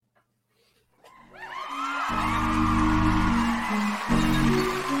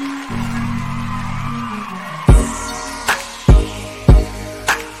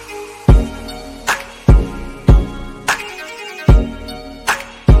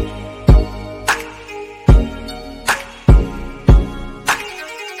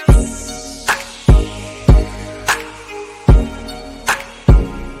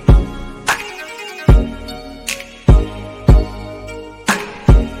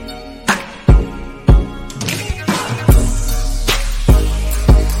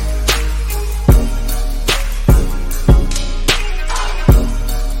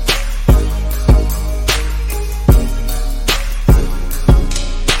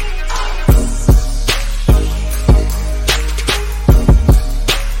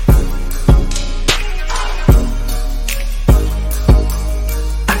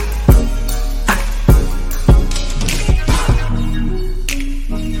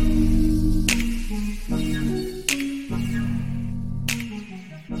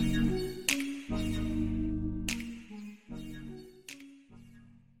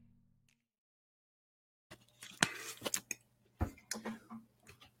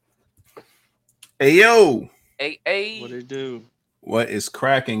Hey yo, What it do? what is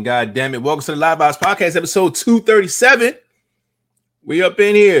cracking? God damn it! Welcome to the Live Box Podcast, episode 237. We up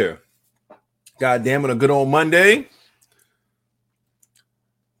in here. God damn it, a good old Monday.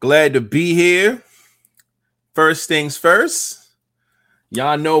 Glad to be here. First things first.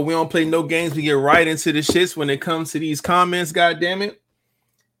 Y'all know we don't play no games. We get right into the shits when it comes to these comments. God damn it!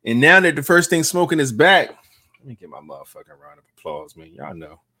 And now that the first thing smoking is back, let me get my motherfucking round of applause, man. Y'all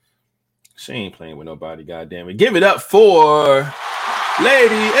know she ain't playing with nobody. God damn it! Give it up for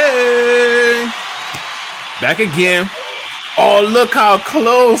Lady A. Back again. Oh, look how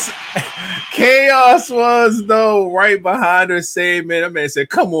close Chaos was, though. Right behind her saying, man, that man said,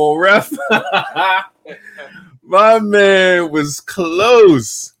 come on, ref. My man was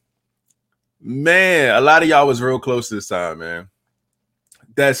close. Man, a lot of y'all was real close this time, man.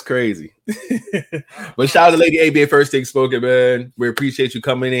 That's crazy. But shout out to Lady A being first thing spoken, man. We appreciate you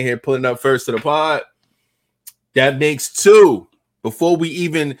coming in here, pulling up first to the pod. That makes two. Before we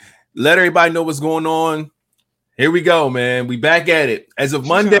even let everybody know what's going on, here we go, man. We back at it. As of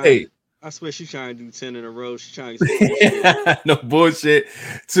Monday. I swear she's trying to do 10 in a row. She's trying to get no bullshit.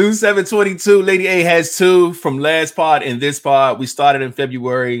 2-7-22. Lady A has 2 from last pod and this pod. We started in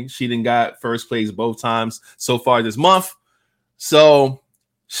February. She done got first place both times so far this month. So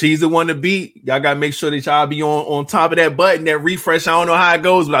she's the one to beat. Y'all got to make sure that y'all be on top of that button, that refresh. I don't know how it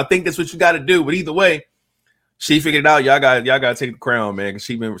goes, but I think that's what you got to do. But either way, she figured it out. Y'all got to take the crown, man, because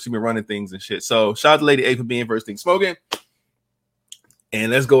she been running things and shit. So shout out to Lady A for being first thing smoking. And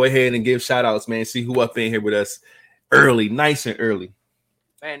let's go ahead and give shout outs, man. See who up in here with us early, nice and early.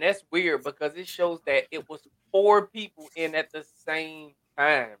 Man, that's weird because it shows that it was 4 people in at the same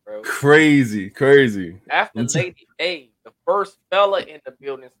time, bro. Crazy. After Lady A, the first fella in the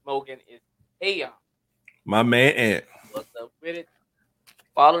building smoking is Chaos. My man Ant. What's up with it?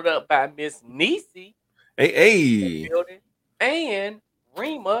 Followed up by Miss Niecy. Hey. And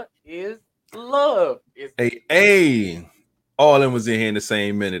Rima is Love. Hey. All of them was in here in the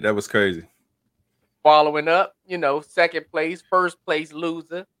same minute. That was crazy. Following up, second place, first place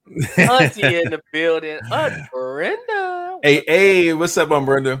loser. Auntie in the building. Aunt Brenda. Hey, what's up, Aunt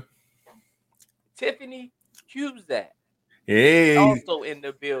Brenda? Tiffany Cusack. Hey. Also in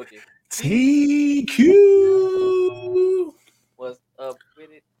the building. TQ. What's up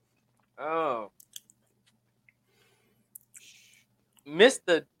with it? Oh.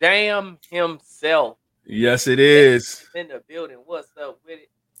 Mr. Damn himself. Yes, it is. In the building. What's up with it?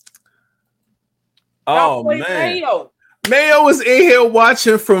 Oh, man. Mayo was in here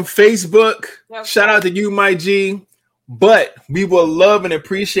watching from Facebook. Shout out to you, my G. But we would love and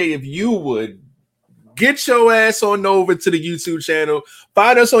appreciate if you would get your ass on over to the YouTube channel.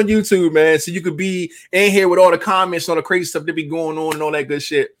 Find us on YouTube, man, so you could be in here with all the comments on the crazy stuff that be going on and all that good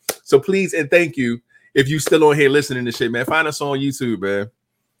shit. So please and thank you if you still on here listening to shit, man. Find us on YouTube, man.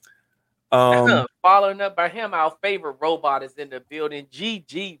 Following up by him, our favorite robot is in the building.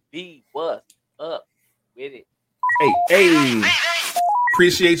 GGB, what's up with it? Hey.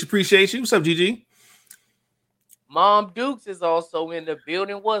 Appreciate you. What's up, GG? Mom Dukes is also in the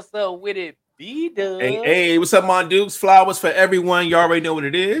building. What's up with it? B-Dub. Hey, what's up, Mom Dukes? Flowers for everyone. You already know what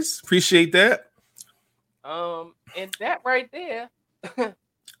it is. Appreciate that. And that right there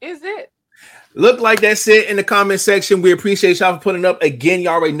is it. Look like that's it in the comment section. We appreciate y'all for putting up. Again,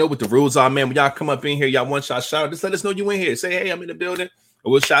 y'all already know what the rules are, man. When y'all come up in here, y'all want y'all shout out. Just let us know you in here. Say, hey, I'm in the building.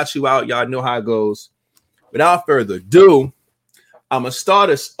 And we'll shout you out. Y'all know how it goes. Without further ado, I'm going to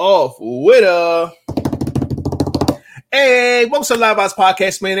start us off with hey, welcome to the Live Vibes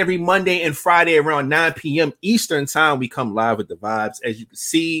Podcast, man. Every Monday and Friday around 9 p.m. Eastern time, we come live with the vibes. As you can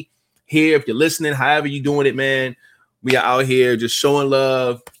see here, if you're listening, however you're doing it, man, we are out here just showing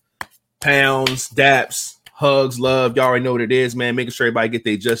love. Pounds, daps, hugs, love. Y'all already know what it is, man. Making sure everybody get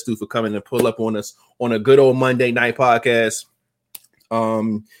their just due for coming and pull up on us on a good old Monday night podcast.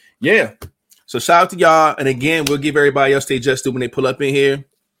 Yeah. So shout out to y'all. And again, we'll give everybody else their just due when they pull up in here.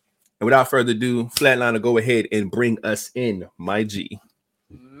 And without further ado, Flatliner, go ahead and bring us in, my G.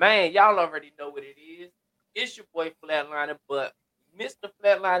 Man, y'all already know what it is. It's your boy Flatliner, but Mr.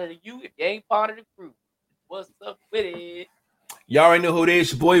 Flatliner to you if you ain't part of the crew. What's up with it? Y'all already know who it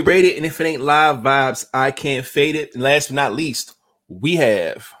is. Your boy Rated. And if it ain't Live Vibes, I can't fade it. And last but not least, we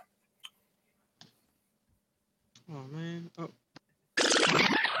have. Oh, man. Oh.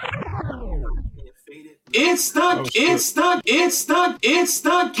 It's the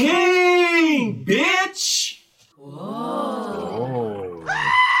king, bitch. Whoa.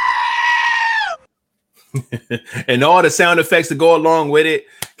 And all the sound effects to go along with it.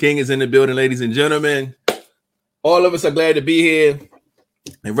 King is in the building, ladies and gentlemen. All of us are glad to be here.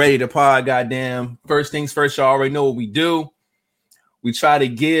 and ready to pod. Goddamn. First things first, y'all already know what we do. We try to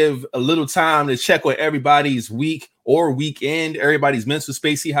give a little time to check on everybody's week or weekend, everybody's mental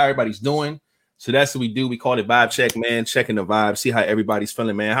space, see how everybody's doing. So that's what we do. We call it vibe check, man. Checking the vibe, see how everybody's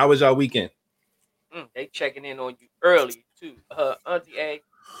feeling, man. How was y'all weekend? They checking in on you early too. Auntie A,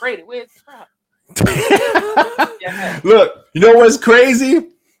 Brady, where's the crowd? Yeah. Look, you know what's crazy?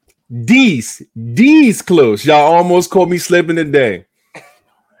 D's close. Y'all almost caught me slipping today.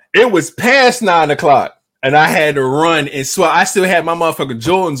 It was past 9 o'clock, and I had to run and swap. I still had my motherfucking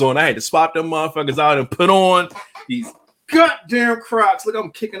Jordans on. I had to swap them motherfuckers out and put on these goddamn Crocs. Look,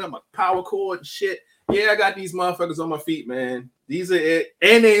 I'm kicking up my power cord and shit. Yeah, I got these motherfuckers on my feet, man. These are it,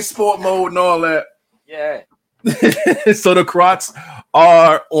 and they in sport mode and all that. Yeah. So the Crocs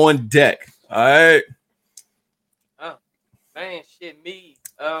are on deck. All right. Man, shit, me.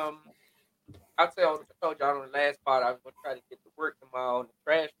 I told y'all on the last part I was gonna try to get to work tomorrow on the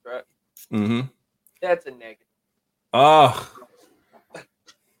trash truck. Mm-hmm. That's a negative. Oh,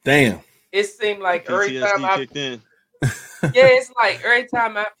 damn. It seemed like every time I kicked in. yeah, it's like every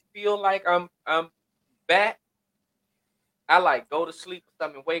time I feel like I'm back, I like go to sleep or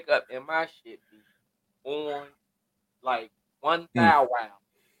something, wake up, and my shit be on like one thou wow.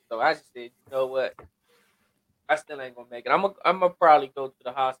 So I just said, you know what? I still ain't gonna make it. I'm gonna probably go to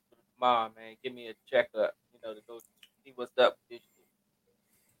the hospital tomorrow, man. Give me a checkup, you know, to go see what's up with this shit.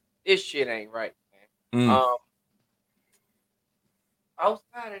 This shit ain't right, man.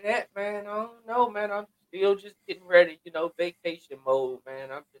 Outside of that, man, I don't know, man. I'm still just getting ready, you know, vacation mode, man.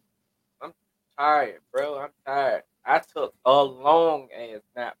 I'm tired, bro. I'm tired. I took a long ass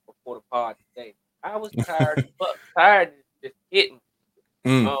nap before the pod today. I was tired, but tired is just hitting.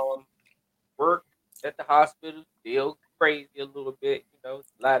 Work at the hospital still crazy a little bit, you know,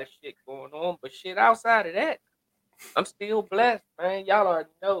 a lot of shit going on, but shit outside of that, I'm still blessed, man. Y'all already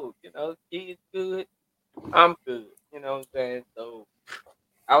know, you know, kids good, I'm good, you know what I'm saying? So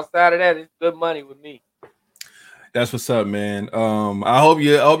outside of that, it's good money with me. That's what's up, man. I hope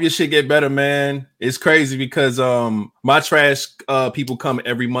your shit get better, man. It's crazy because my trash people come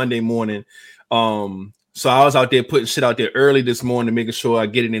every Monday morning. So I was out there putting shit out there early this morning, making sure I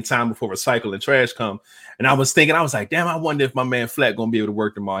get it in time before recycle and trash come. And I was thinking, I was like, damn, I wonder if my man Flat gonna be able to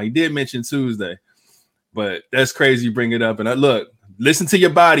work tomorrow. He did mention Tuesday, but that's crazy you bring it up. And I look, listen to your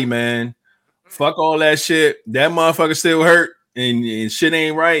body, man. Fuck all that shit. That motherfucker still hurt and shit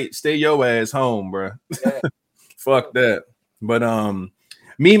ain't right. Stay your ass home, bro. Yeah. Fuck that. But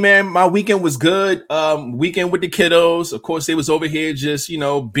me, man, my weekend was good. Weekend with the kiddos. Of course, they was over here just, you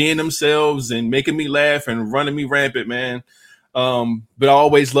know, being themselves and making me laugh and running me rampant, man. But I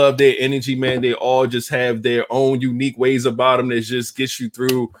always love their energy, man. They all just have their own unique ways about them that just gets you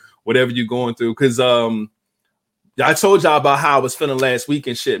through whatever you're going through. Cause I told y'all about how I was feeling last week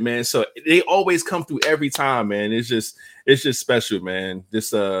and shit, man. So they always come through every time, man. It's just special, man.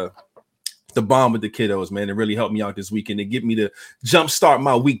 This the bond with the kiddos, man. It really helped me out this weekend to get me to jumpstart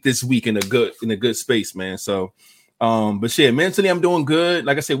my week this week in a good space, man. So but shit, mentally I'm doing good.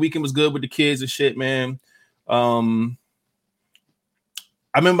 Like I said, weekend was good with the kids and shit, man.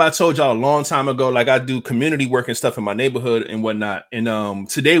 I remember I told y'all a long time ago, like I do community work and stuff in my neighborhood and whatnot. And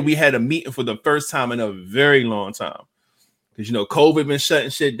today we had a meeting for the first time in a very long time. Because you know, COVID been shutting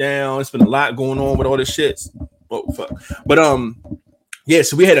shit down. It's been a lot going on with all this shit. Oh fuck. But yeah,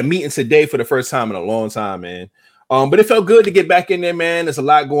 so we had a meeting today for the first time in a long time, man. But it felt good to get back in there, man. There's a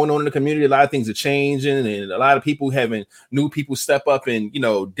lot going on in the community. A lot of things are changing, and a lot of people having new people step up in, you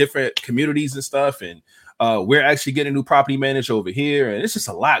know, different communities and stuff. And we're actually getting a new property manager over here, and it's just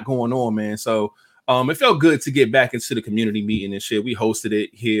a lot going on, man. So it felt good to get back into the community meeting and shit. We hosted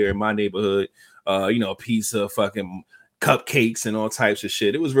it here in my neighborhood. You know, pizza, fucking cupcakes, and all types of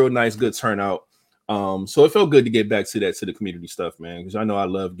shit. It was real nice, good turnout. So it felt good to get back to the community stuff, man, because I know I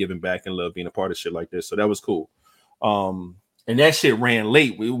love giving back and love being a part of shit like this. So that was cool. And that shit ran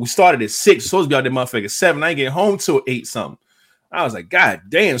late. We started at 6, supposed to be out there motherfucker 7. I didn't get home till 8 something. I was like, God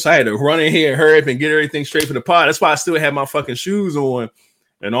damn. So I had to run in here and hurry up and get everything straight for the pod. That's why I still had my fucking shoes on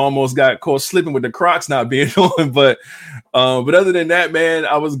and almost got caught slipping with the Crocs not being on. But other than that, man,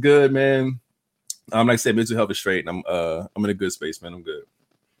 I was good, man. Like I said, mental health is straight. And I'm in a good space, man. I'm good.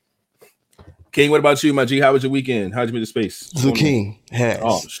 King, what about you, my G? How was your weekend? How'd you make the space? The King has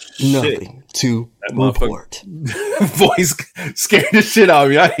nothing to report. Voice scared the shit out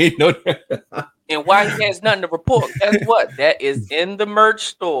of me. I didn't know that. And why he has nothing to report, guess what? That is in the merch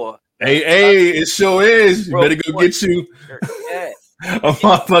store. Hey, it sure is. You better go get you a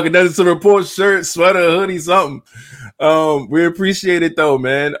motherfucking nothing to report shirt, sweater, hoodie, something. We appreciate it though,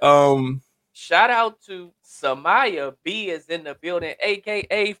 man. Shout out to Samaya B is in the building,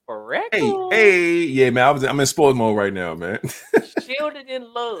 aka Freckles. Hey, yeah, man. I'm in sports mode right now, man. Shielded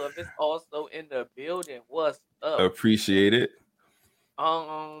in Love is also in the building. What's up? Appreciate it.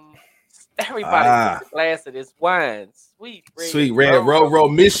 Everybody take a glass of this wine. Sweet red. Ro.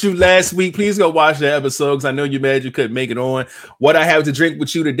 Missed you last week. Please go watch the episode because I know you're mad you couldn't make it on. What I have to drink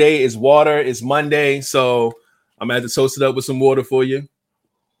with you today is water. It's Monday, so I'm gonna have to toast it up with some water for you.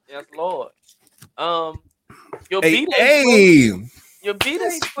 Yes, Lord. Your B-Day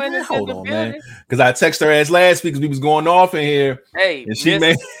twin is in the building. Because I texted her ass last week because we was going off in here. Hey, and she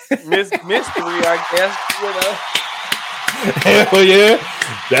made Mystery, I guess, you know. Hell yeah.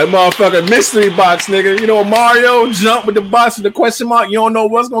 That motherfucking mystery box, nigga. You know, Mario jump with the box with the question mark. You don't know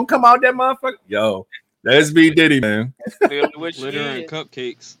what's gonna come out that motherfucker. Yo, that's B Diddy, man. Glitter and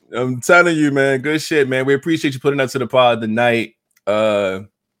cupcakes. I'm telling you, man. Good shit, man. We appreciate you putting up to the pod tonight. Yeah,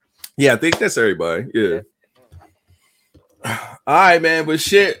 I think that's everybody. Yeah. All right, man. But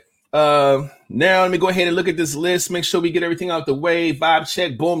shit. Now let me go ahead and look at this list. Make sure we get everything out the way. Vibe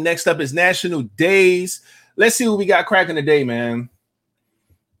check. Boom. Next up is National Days. Let's see what we got cracking today, man.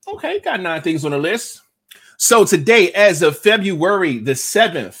 Okay, got 9 things on the list. So today, as of February the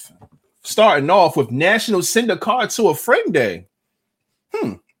 7th, starting off with National Send a Card to a Friend Day.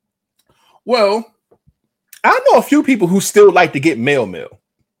 Well, I know a few people who still like to get mail.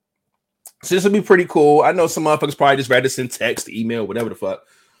 So this will be pretty cool. I know some motherfuckers probably just rather send text, email, whatever the fuck.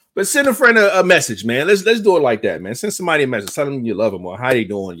 But send a friend a message, man. Let's do it like that, man. Send somebody a message. Tell them you love them or how they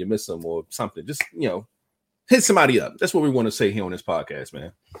doing, you miss them or something. Just, hit somebody up. That's what we want to say here on this podcast,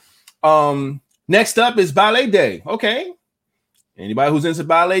 man. Next up is Ballet Day. Okay. Anybody who's into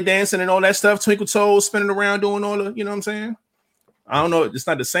ballet dancing and all that stuff, twinkle toes, spinning around, doing all the, you know what I'm saying? I don't know. It's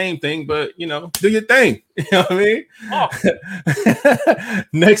not the same thing, but, do your thing. You know what I mean?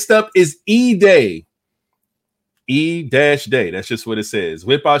 Next up is E-Day. E-Day. That's just what it says.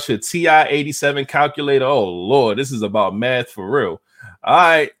 Whip out your TI-87 calculator. Oh, Lord. This is about math for real. All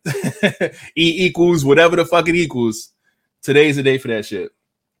right. E equals whatever the fuck it equals. Today's the day for that shit.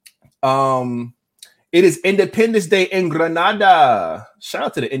 It is Independence Day in Grenada. Shout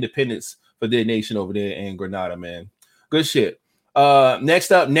out to the independence for their nation over there in Grenada, man. Good shit.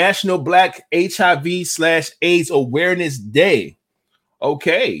 Next up, National Black HIV/AIDS Awareness Day.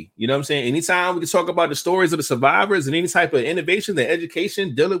 Okay. You know what I'm saying? Anytime we can talk about the stories of the survivors and any type of innovation and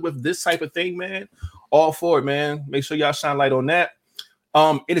education dealing with this type of thing, man, all for it, man. Make sure y'all shine light on that.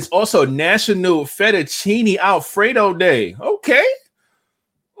 It is also National Fettuccine Alfredo Day. Okay.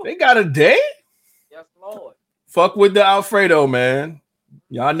 They got a day? Yes, Lord. Fuck with the Alfredo, man.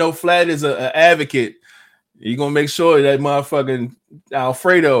 Y'all know Flat is an advocate. You're going to make sure that motherfucking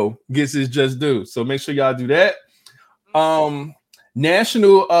Alfredo gets his just due. So make sure y'all do that.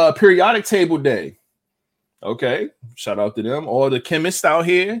 National Periodic Table Day. Okay. Shout out to them. All the chemists out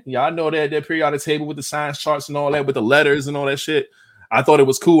here. Y'all know that periodic table with the science charts and all that, with the letters and all that shit. I thought it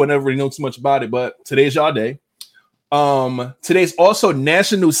was cool. I never really know too much about it, but today's y'all day. Today's also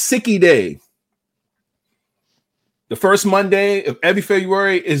National Sickie Day. The first Monday of every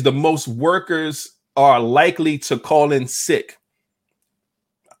February is the most workers are likely to call in sick.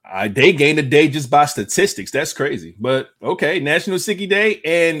 They gain a day just by statistics. That's crazy. But okay, National Sickie Day.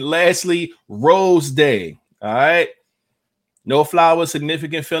 And lastly, Rose Day. All right. No flowers,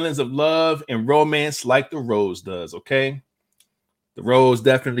 significant feelings of love and romance like the rose does. Okay. The rose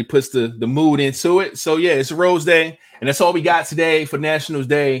definitely puts the mood into it. So yeah, it's a Rose Day. And that's all we got today for Nationals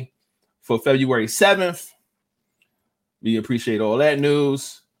Day for February 7th. We appreciate all that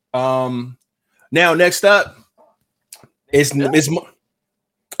news. Now, next up, it's we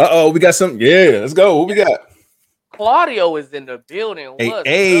got some. Yeah, let's go. What we got? Claudio is in the building. What's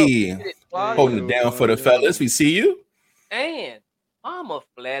up? Holding it down for the fellas. We see you. And Mama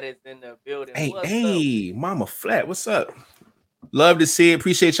Flat is in the building. Hey, Mama Flat, what's up? Love to see it.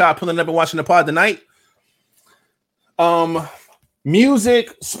 Appreciate y'all pulling up and watching the pod tonight. Music,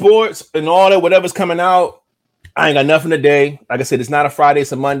 sports, and all that, whatever's coming out. I ain't got nothing today. Like I said, it's not a Friday,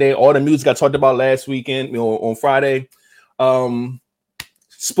 it's a Monday. All the music I talked about last weekend, on Friday.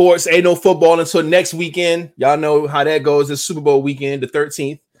 Sports, ain't no football until next weekend. Y'all know how that goes. It's Super Bowl weekend, the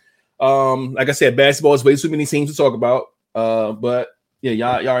 13th. Like I said, basketball is way too many teams to talk about. But yeah,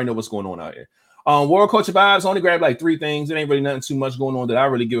 y'all already know what's going on out here. World Culture Vibes only grabbed like 3 things. It ain't really nothing too much going on that I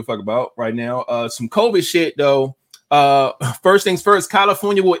really give a fuck about right now. Some COVID shit though. First things first,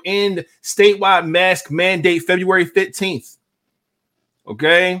 California will end statewide mask mandate February 15th.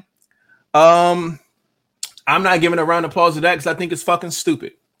 Okay. I'm not giving a round of applause to that because I think it's fucking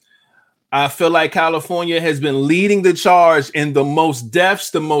stupid. I feel like California has been leading the charge in the most deaths,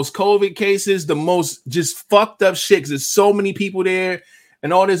 the most COVID cases, the most just fucked up shit. Because there's so many people there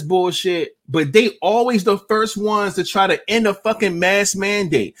and all this bullshit. But they always the first ones to try to end a fucking mask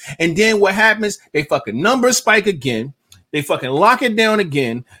mandate. And then what happens? They fucking numbers spike again. They fucking lock it down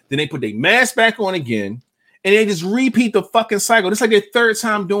again. Then they put their mask back on again. And they just repeat the fucking cycle. It's like their third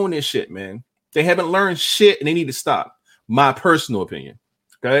time doing this shit, man. They haven't learned shit and they need to stop. My personal opinion.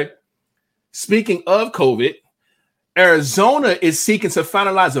 Okay. Speaking of COVID, Arizona is seeking to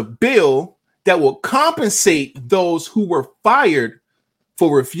finalize a bill that will compensate those who were fired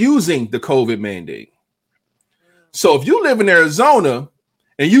for refusing the COVID mandate. So if you live in Arizona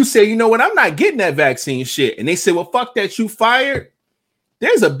and you say, you know what, I'm not getting that vaccine shit, and they say, well, fuck that, you fired,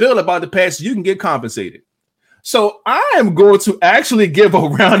 there's a bill about to pass, you can get compensated. So I am going to actually give a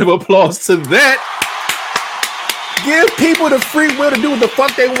round of applause to that. Give people the free will to do what the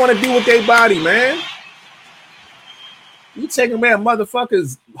fuck they want to do with their body, man. You taking that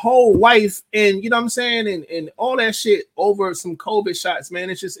motherfucker's whole life and, you know what I'm saying, and all that shit over some COVID shots,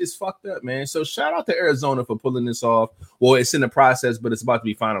 man. It's fucked up, man. So shout out to Arizona for pulling this off. Well, it's in the process, but it's about to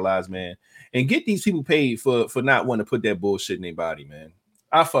be finalized, man. And get these people paid for not wanting to put that bullshit in their body, man.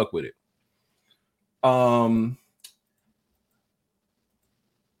 I fuck with it.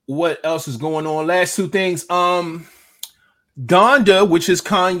 What else is going on? Last two things. Donda, which is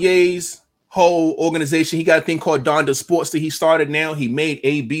Kanye's whole organization, he got a thing called Donda Sports that he started now. He made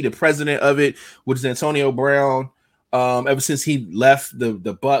AB the president of it, which is Antonio Brown. Ever since he left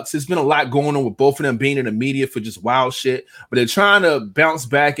the Bucks, there's been a lot going on with both of them being in the media for just wild shit, but they're trying to bounce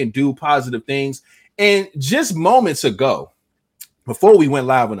back and do positive things. And just moments ago, before we went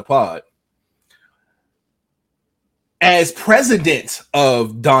live on the pod, as president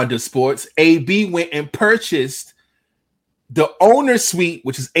of Donda Sports, AB went and purchased the owner suite,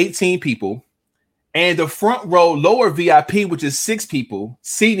 which is 18 people, and the front row lower VIP, which is 6 people,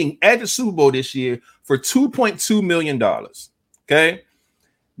 seating at the Super Bowl this year for $2.2 million. Okay.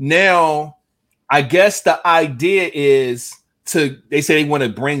 Now, I guess the idea is they say they want to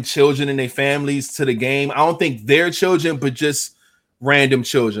bring children and their families to the game. I don't think their children, but just random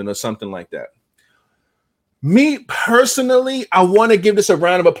children or something like that. Me personally, I want to give this a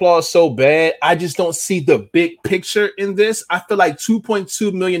round of applause so bad. I just don't see the big picture in this. I feel like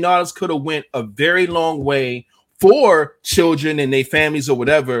 $2.2 million could have went a very long way for children and their families or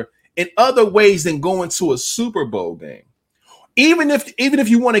whatever in other ways than going to a Super Bowl game. Even if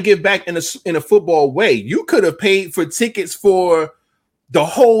you want to give back in a football way, you could have paid for tickets for the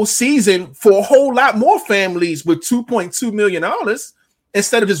whole season for a whole lot more families with $2.2 million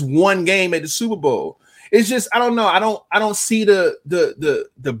instead of just one game at the Super Bowl. It's just, I don't know. I don't see the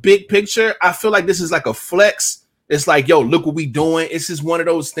big picture. I feel like this is like a flex. It's like, yo, look what we doing. It's just one of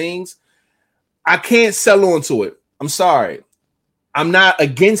those things. I can't sell on to it. I'm sorry. I'm not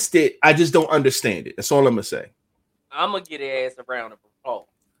against it. I just don't understand it. That's all I'm gonna say. I'm gonna get their ass a round of applause.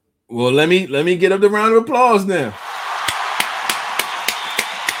 Well, let me get up the round of applause now.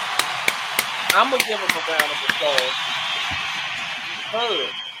 I'm gonna give them a round of applause because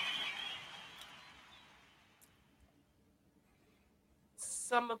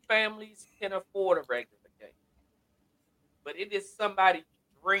some families can afford a regular game, but it is somebody's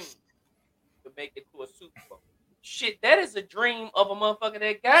dream to make it to a Super Bowl. Shit, that is a dream of a motherfucker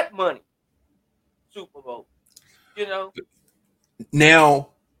that got money. Super Bowl, you know.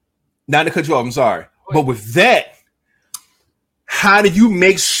 Now, not to cut you off, I'm sorry, but with that, how do you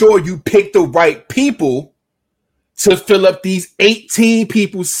make sure you pick the right people to fill up these 18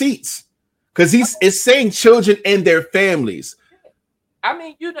 people's seats? Because it's saying children and their families. I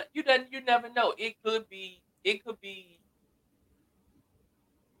mean, you never know. It could be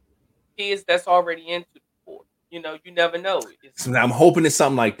kids that's already into the sport. You know, you never know. I'm hoping it's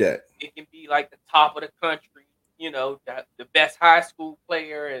something like that. It can be like the top of the country. You know, the best high school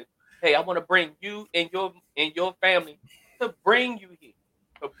player, and hey, I want to bring you and your family to bring you here,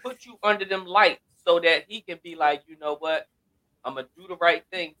 to put you under them lights, so that he can be like, you know what, I'm gonna do the right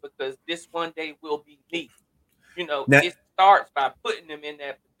thing because this one day will be me. You know, now, it starts by putting them in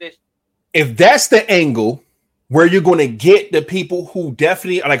that position. If that's the angle where you're going to get the people who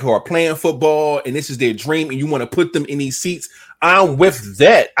definitely who are playing football and this is their dream and you want to put them in these seats, I'm with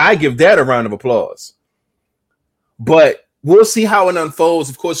that. I give that a round of applause. But we'll see how it unfolds.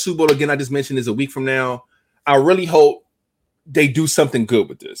 Of course, Super Bowl, again, I just mentioned, is a week from now. I really hope they do something good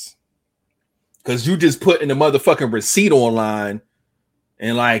with this. Because you just put in the motherfucking receipt online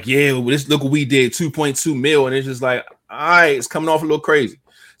and yeah, well, look what we did, 2.2 mil. And it's just like, all right, it's coming off a little crazy.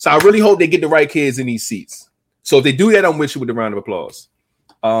 So I really hope they get the right kids in these seats. So if they do that, I'm with you with a round of applause.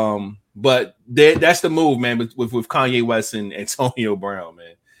 But that's the move, man, with Kanye West and Antonio Brown,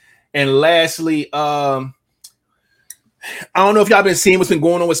 man. And lastly, I don't know if y'all been seeing what's been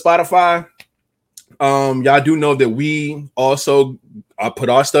going on with Spotify. Y'all do know that we also put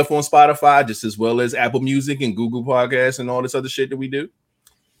our stuff on Spotify, just as well as Apple Music and Google Podcasts and all this other shit that we do.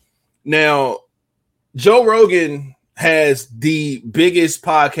 Now, Joe Rogan has the biggest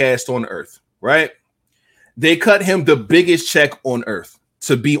podcast on earth, right? They cut him the biggest check on earth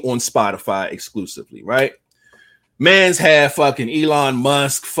to be on Spotify exclusively, right? Man's had fucking Elon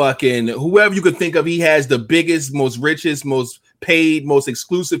Musk, fucking whoever you could think of. He has the biggest, most richest, most paid, most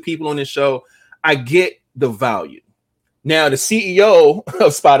exclusive people on his show. I get the value. Now, the CEO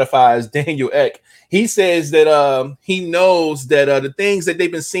of Spotify is Daniel Ek. He says that he knows that the things that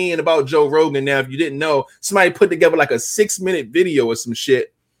they've been seeing about Joe Rogan. Now, if you didn't know, somebody put together like a 6-minute video or some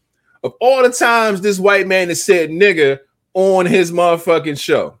shit of all the times this white man has said nigga on his motherfucking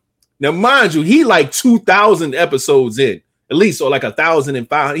show. Now, mind you, he like 2,000 episodes in, at least, or like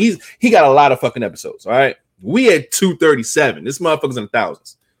 1,500. He got a lot of fucking episodes, all right? We at 237. This motherfucker's in the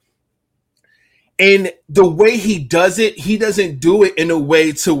thousands. And the way he does it, he doesn't do it in a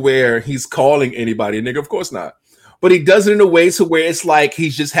way to where he's calling anybody a nigga. Of course not. But he does it in a way to where it's like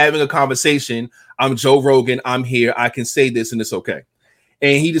he's just having a conversation. I'm Joe Rogan. I'm here. I can say this and it's okay.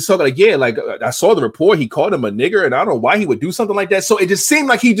 And he just talking like, yeah, like I saw the report. He called him a nigger and I don't know why he would do something like that. So it just seemed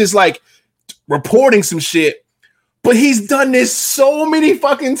like he just like reporting some shit. But he's done this so many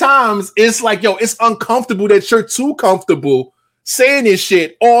fucking times. It's like, yo, it's uncomfortable that you're too comfortable saying this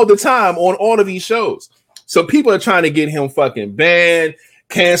shit all the time on all of these shows. So people are trying to get him fucking banned,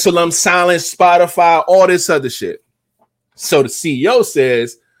 cancel him, silence Spotify, all this other shit. So the CEO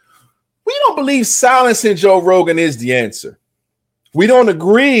says, we don't believe silencing Joe Rogan is the answer. We don't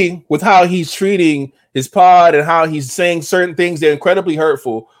agree with how he's treating his pod and how he's saying certain things that are incredibly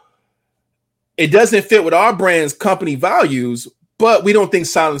hurtful. It doesn't fit with our brand's company values, but we don't think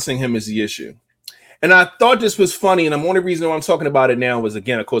silencing him is the issue. And I thought this was funny, and the only reason why I'm talking about it now was,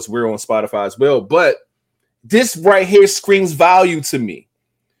 again, of course, we're on Spotify as well, but this right here screams value to me.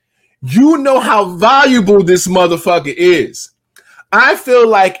 You know how valuable this motherfucker is. I feel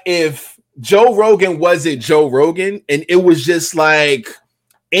like if Joe Rogan wasn't Joe Rogan, and it was just like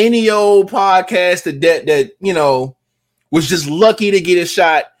any old podcast that you know was just lucky to get a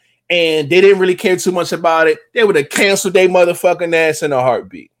shot, and they didn't really care too much about it, they would have canceled their motherfucking ass in a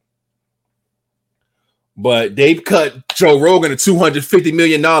heartbeat. But they've cut Joe Rogan a $250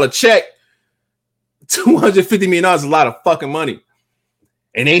 million check. $250 million is a lot of fucking money.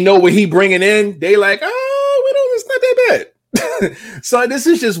 And they know what he bringing in. They like, oh, it's not that bad. So this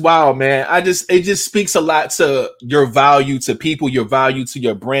is just wild, man. It just speaks a lot to your value to people, your value to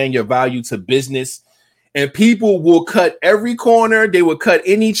your brand, your value to business. And people will cut every corner. They will cut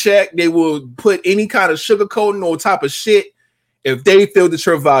any check. They will put any kind of sugarcoating on top of shit if they feel that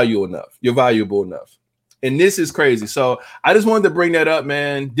you're valuable enough. And this is crazy. So I just wanted to bring that up,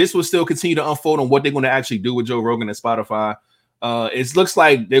 man. This will still continue to unfold on what they're going to actually do with Joe Rogan and Spotify. It looks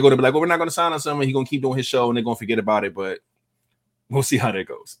like they're going to be like, well, we're not going to sign on someone. He's going to keep doing his show and they're going to forget about it. But we'll see how that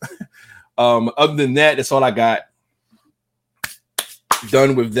goes. Other than that, that's all I got.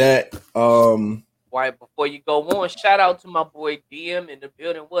 Done with that. Right before you go on, shout out to my boy DM in the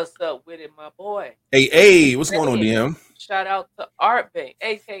building. What's up with it, my boy? Hey, what's going on, DM? Shout out to Art Bank,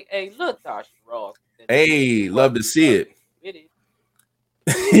 aka Lil Tasha Ross. Hey, love to see it.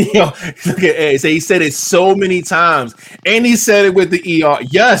 Yo, look at A. So he said it so many times, and he said it with the ER.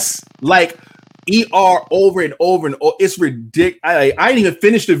 Yes, like ER over and over and over. It's ridiculous. I didn't even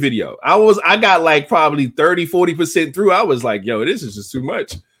finish the video. I got like probably 30-40% through. I was like, yo, this is just too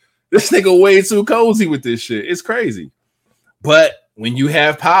much. This nigga way too cozy with this shit. It's crazy. But when you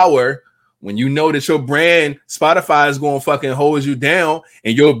have power, when you know that your brand, Spotify, is going to fucking hold you down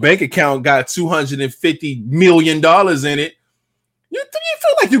and your bank account got $250 million in it, you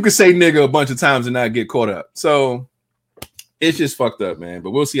feel like you could say nigga a bunch of times and not get caught up. So it's just fucked up, man.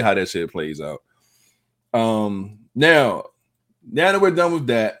 But we'll see how that shit plays out. Now that we're done with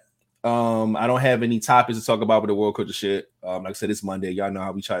that, I don't have any topics to talk about with the world culture shit. Like I said, it's Monday. Y'all know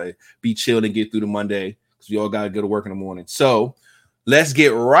how we try to be chilled and get through the Monday because we all got to go to work in the morning. So let's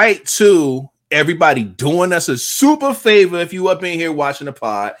get right to everybody doing us a super favor. If you up in here watching the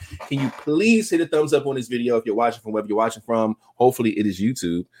pod, can you please hit a thumbs up on this video if you're watching from wherever you're watching from? Hopefully it is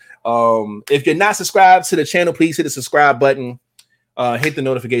YouTube. If you're not subscribed to the channel, please hit the subscribe button. Hit the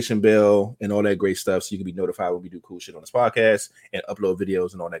notification bell and all that great stuff so you can be notified when we do cool shit on this podcast and upload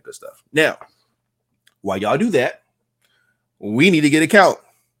videos and all that good stuff. Now, while y'all do that, we need to get a count.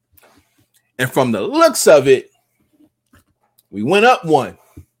 And from the looks of it, we went up one.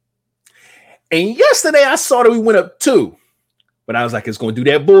 And yesterday I saw that we went up 2. But I was like, it's going to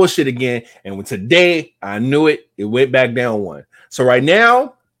do that bullshit again. And when today, I knew it. It went back down 1. So right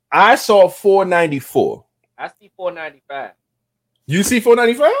now, I saw 494. I see 495. You see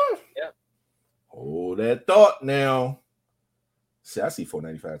 495? Yep. Hold that thought now. See, I see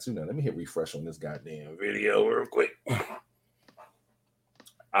 495 too now. Let me hit refresh on this goddamn video real quick.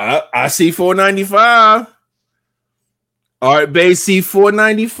 I see 495. All right, babe, see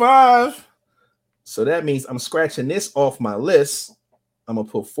 495. So that means I'm scratching this off my list. I'm gonna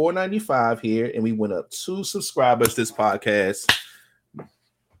put 495 here, and we went up 2 subscribers this podcast.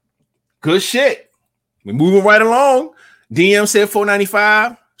 Good shit. We're moving right along. DM said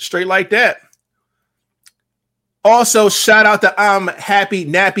 495, straight like that. Also, shout out to I'm Happy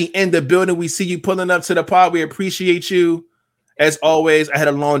Nappy in the building. We see you pulling up to the pod. We appreciate you. As always, I had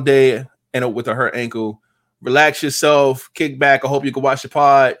a long day and with a hurt ankle. Relax yourself, kick back. I hope you can watch the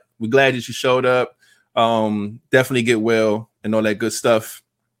pod. We're glad that you showed up. Definitely get well and all that good stuff.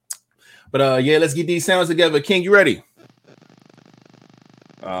 But yeah, let's get these sounds together. King, you ready?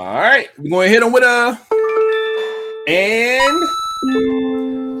 All right, we're going to hit them with and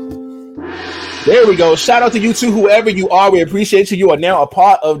there we go. Shout out to you two, whoever you are. We appreciate you. You are now a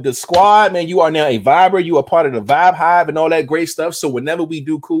part of the squad, man. You are now a viber. You are part of the Vibe Hive and all that great stuff. So whenever we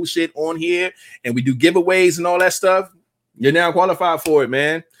do cool shit on here and we do giveaways and all that stuff, you're now qualified for it,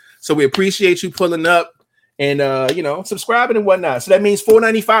 man. So we appreciate you pulling up and subscribing and whatnot. So that means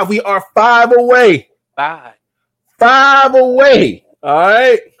 495. We are 5 away. 5 away. All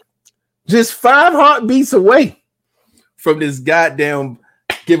right. Just 5 heartbeats away from this goddamn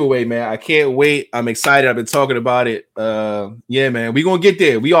giveaway, man. I can't wait. I'm excited. I've been talking about it. Yeah, man. We're gonna get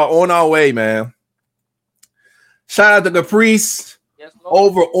there. We are on our way, man. Shout out to Caprice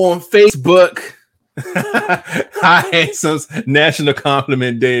over on Facebook. Hi, Handsome's National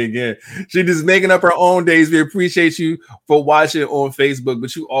Compliment Day again. She just making up her own days. We appreciate you for watching on Facebook,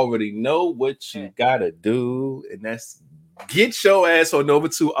 but you already know what you gotta do, and that's get your ass on over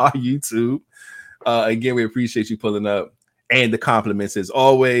to our YouTube. Again, we appreciate you pulling up. And the compliments as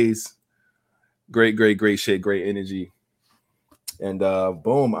always. Great shit, great energy. And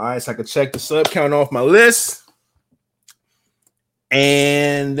boom. All right, so I can check the sub count off my list.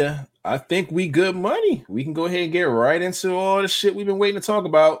 And I think we good money. We can go ahead and get right into all the shit we've been waiting to talk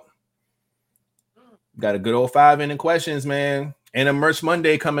about. Got a good old 5 inning questions, man. And a Merch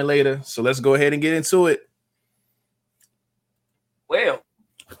Monday coming later. So let's go ahead and get into it. Well,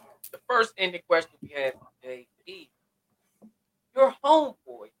 the first ending question we have today is, your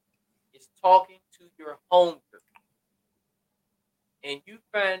homeboy is talking to your homegirl, and you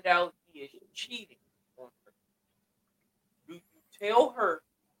find out he is cheating on her. Do you tell her?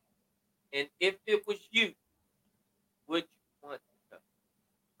 And if it was you, would you want to know?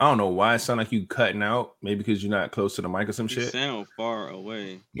 I don't know why it sounds like you cutting out. Maybe because you're not close to the mic or some You shit. sound far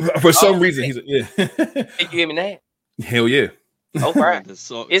away. For some reason, he's yeah. Can you hear me now? Hell yeah. Oh, right.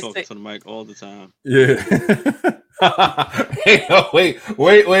 Talk to the mic all the time. Yeah. Hey, oh, wait.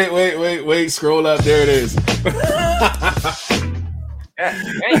 Scroll up. There it is.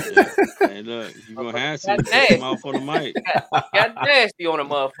 Hey, look, you're going to have to come out for the mic. Got nasty on the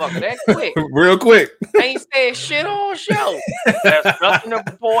motherfucker that quick. Real quick. Ain't said shit on show. There's nothing to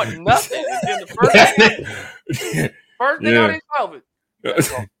report, nothing. And then the first thing on his mouth is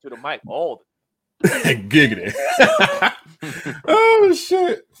to the mic all the Giggity. Oh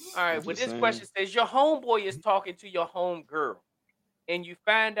shit. All right, well, this question says your homeboy is talking to your homegirl and you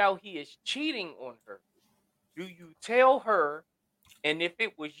find out he is cheating on her. Do you tell her? And if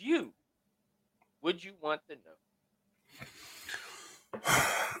it was you, would you want to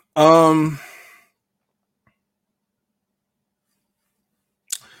know?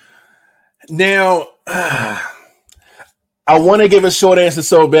 Now I want to give a short answer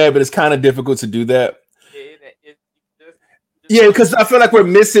so bad, but it's kind of difficult to do that. Yeah, because I feel like we're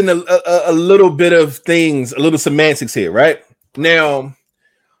missing a little bit of things, a little semantics here, right? Now,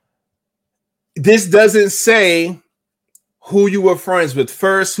 this doesn't say who you were friends with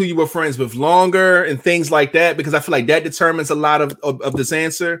first, who you were friends with longer, and things like that, because I feel like that determines a lot of this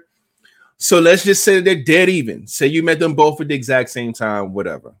answer. So let's just say they're dead even. Say you met them both at the exact same time,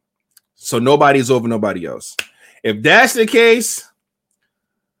 whatever. So nobody's over nobody else. If that's the case,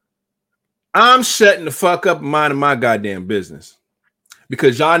 I'm shutting the fuck up and minding my goddamn business.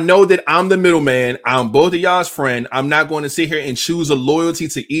 Because y'all know that I'm the middleman. I'm both of y'all's friend. I'm not going to sit here and choose a loyalty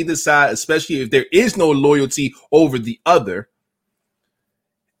to either side, especially if there is no loyalty over the other.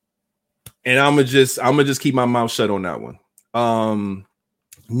 And I'm gonna just keep my mouth shut on that one.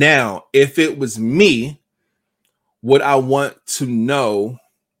 Now, if it was me, what I want to know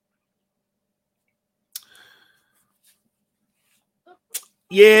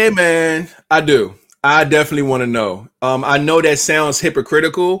Yeah, man, I do. I definitely want to know. I know that sounds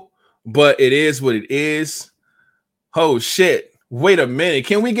hypocritical, but it is what it is. Oh shit! Wait a minute.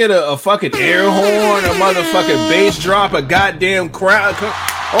 Can we get a fucking air horn, a motherfucking bass drop, a goddamn crowd?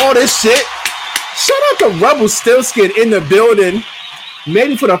 All this shit. Shout out to Rebel Stillskin in the building.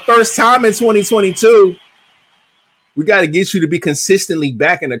 Maybe for the first time in 2022. We got to get you to be consistently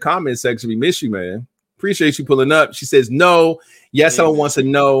back in the comment section. We miss you, man. Appreciate you pulling up. She says, no. Yes, someone wants to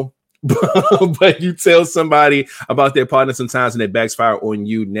know. But you tell somebody about their partner sometimes and it backfire on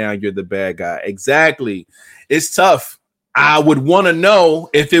you. Now you're the bad guy. Exactly. It's tough. I would want to know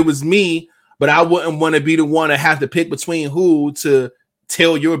if it was me, but I wouldn't want to be the one to have to pick between who to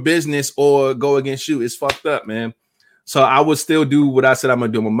tell your business or go against you. It's fucked up, man. So I would still do what I said I'm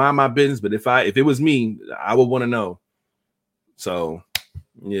gonna do. I'm gonna mind my business, but if it was me, I would want to know. So,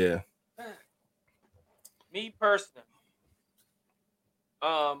 yeah. Me personally,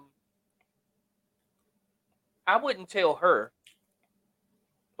 I wouldn't tell her,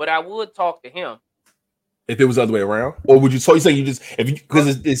 but I would talk to him. If it was the other way around, or would you? So you say you just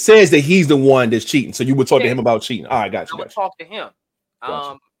because it says that he's the one that's cheating, so you would talk to him about cheating. All right, got you. I would talk to him.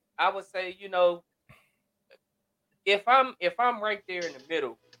 I would say, if I'm right there in the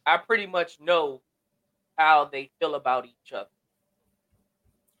middle, I pretty much know how they feel about each other.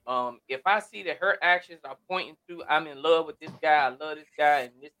 If I see that her actions are pointing to I'm in love with this guy, I love this guy,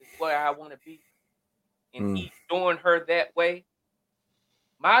 and this is where I want to be, and he's doing her that way,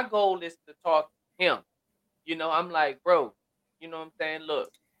 my goal is to talk to him. I'm like, bro, you know what I'm saying?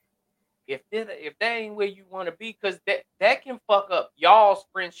 Look, if that ain't where you want to be, because that can fuck up y'all's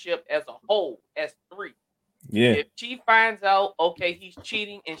friendship as a whole, as three. Yeah. If she finds out, okay, he's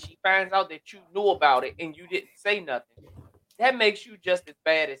cheating, and she finds out that you knew about it and you didn't say nothing, that makes you just as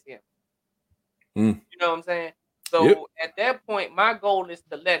bad as him. You know what I'm saying? So at that point, my goal is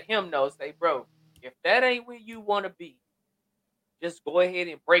to let him know, say, bro, if that ain't where you want to be, just go ahead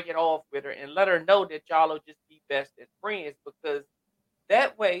and break it off with her and let her know that y'all will just be best as friends, because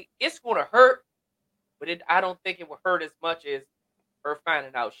that way it's going to hurt, but I don't think it will hurt as much as her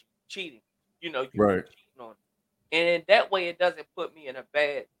finding out she's cheating. You right. Cheating on her. And in that way, it doesn't put me in a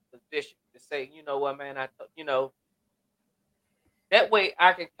bad position to say, you know what, man, that way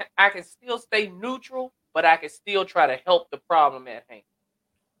I can still stay neutral, but I can still try to help the problem at hand.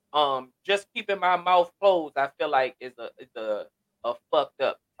 Just keeping my mouth closed, I feel like is a fucked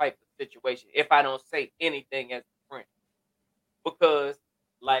up type of situation if I don't say anything as a friend. Because,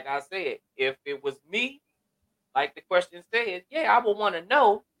 like I said, if it was me, like the question said, yeah, I would want to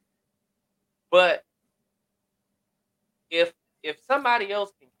know. But if somebody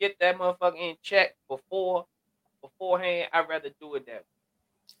else can get that motherfucker in check beforehand, I'd rather do it that way.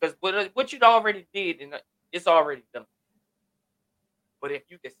 Because what you'd already did, and it's already done. But if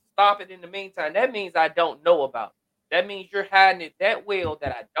you can stop it in the meantime, that means I don't know about it. That means you're hiding it that well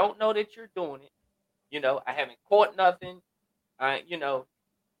that I don't know that you're doing it. I haven't caught nothing. You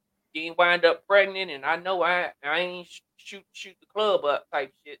ain't wind up pregnant, and I know I ain't shoot the club up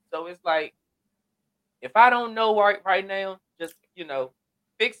type shit. So it's like, if I don't know right now, just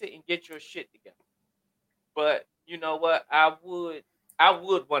fix it and get your shit together. But you know what? I would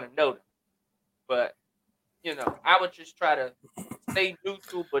want to know them. But I would just try to stay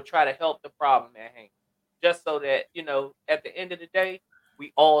neutral, but try to help the problem at hand. Just so that, at the end of the day,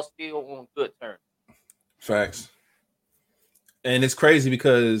 we all still on good terms. Facts. And it's crazy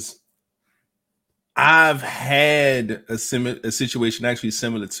because I've had a situation actually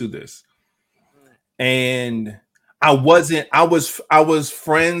similar to this. And I was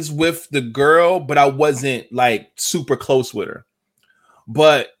friends with the girl, but I wasn't like super close with her.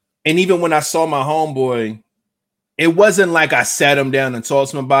 And even when I saw my homeboy, it wasn't like I sat him down and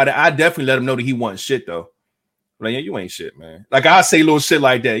talked to him about it. I definitely let him know that he wasn't shit though. Like, yeah, you ain't shit, man. Like, I say little shit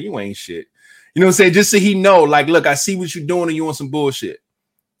like that. You ain't shit. You know what I'm saying? Just so he know, like, look, I see what you're doing and you want some bullshit.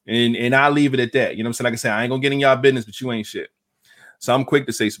 And I'll leave it at that. You know what I'm saying? Like I said, I ain't gonna get in y'all business, but you ain't shit. So I'm quick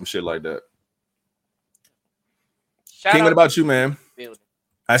to say some shit like that. King, what about you, man?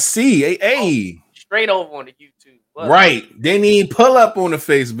 I see. Hey. Straight over on the YouTube. What? Right. They need pull up on the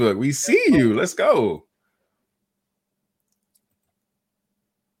Facebook. We see you. Let's go.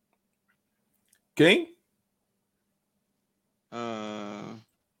 King?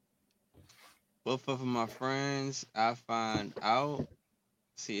 Both of my friends, I find out.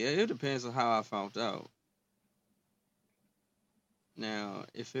 See, it depends on how I found out. Now,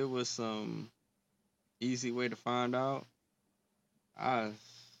 if it was some easy way to find out, I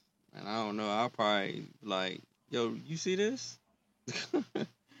don't know. I'll probably like, yo, you see this?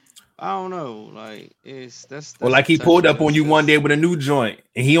 I don't know. Like that's Or like he pulled up on you one day with a new joint,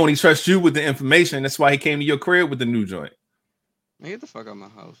 and he only trusts you with the information. That's why he came to your crib with the new joint. Man, get the fuck out of my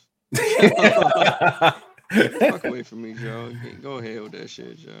house. Get the fuck away from me, Joe. Go ahead with that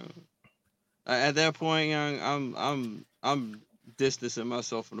shit, Joe. At that point, young, I'm distancing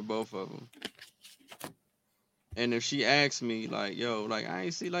myself from the both of them. And if she asks me, like, yo, like, I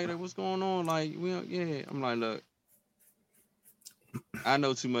ain't see, like, what's going on? Like, yeah. I'm like, look, I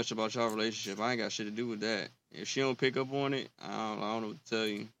know too much about y'all relationship. I ain't got shit to do with that. If she don't pick up on it, I don't know what to tell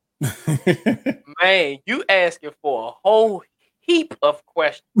you. Man, you asking for a whole heap of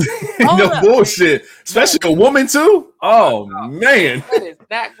questions. No bullshit. Especially a woman, too? Oh, man. That is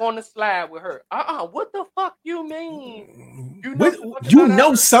not going to slide with her. What the fuck you mean? You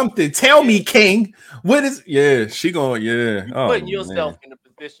know something. Tell me, King. What is... Yeah, she going... Yeah. You putting yourself in a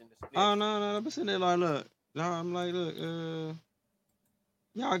position to snitch. Oh, no. I'm sitting there like, look. No, I'm like, look,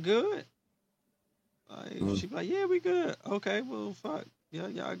 y'all good? Like, she be like, yeah, we good. Okay, well, fuck. Yeah,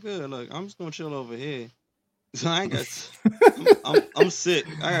 y'all good. Look, I'm just gonna chill over here. So I ain't got... I'm sick.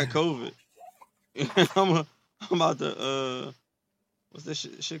 I got COVID. I'm about to, what's that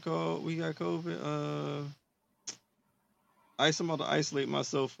shit called? We got COVID. I'm about to isolate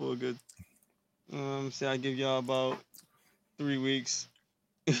myself for a good, say I give y'all about 3 weeks.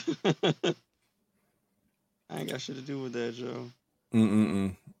 I ain't got shit to do with that, Joe.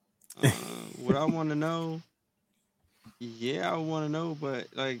 What I want to know, yeah, I want to know, but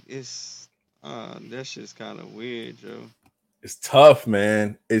like it's that shit's kind of weird, Joe. It's tough,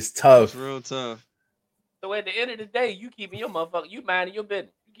 man. It's tough. It's real tough. So at the end of the day, you keeping your motherfucker, you minding your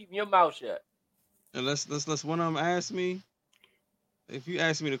business, you keeping your mouth shut. And let's one of them ask me. If you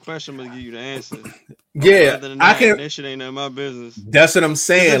ask me the question, I'm gonna give you the answer. Yeah, I can. That shit ain't none of my business. That's what I'm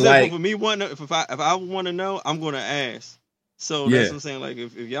saying. Like, for me, if I want to know, I'm gonna ask. So that's what I'm saying. Like,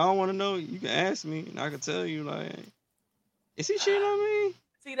 if y'all want to know, you can ask me, and I can tell you. Like, is he cheating on me?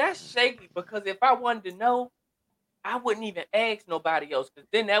 See, that's shaky because if I wanted to know, I wouldn't even ask nobody else because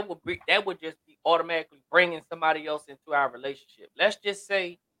then that would just be automatically bringing somebody else into our relationship. Let's just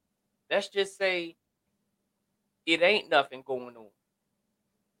say it ain't nothing going on.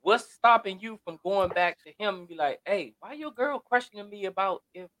 What's stopping you from going back to him and be like, hey, why your girl questioning me about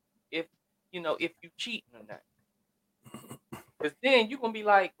if you cheating or not? Because then you're going to be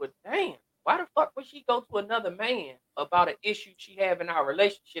like, well, damn, why the fuck would she go to another man about an issue she have in our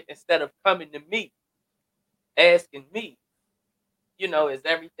relationship instead of coming to me, asking me, is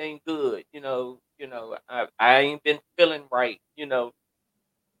everything good? I ain't been feeling right,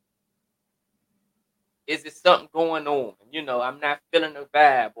 Is it something going on? I'm not feeling a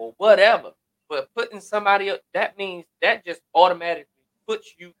vibe or whatever. But putting somebody else, that means that just automatically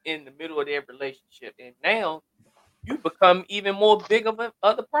puts you in the middle of their relationship. And now you become even more big of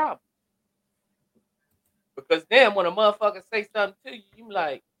the problem. Because then when a motherfucker say something to you, you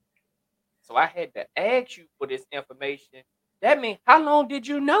like, so I had to ask you for this information. That means how long did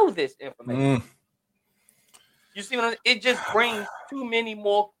you know this information? You see what I'm saying? It just brings too many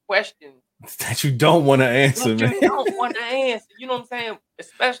more questions that you don't want to answer, man. You don't want to answer. You know what I'm saying?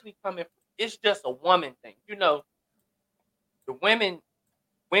 Especially coming from, it's just a woman thing. The women,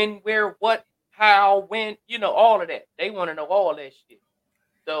 when, where, what, how, when, all of that. They want to know all that shit.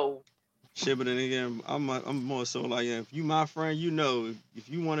 So. Shit, but then again, I'm more so like, if you my friend, if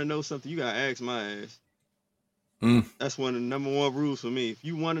you want to know something, you gotta ask my ass. That's one of the number one rules for me. If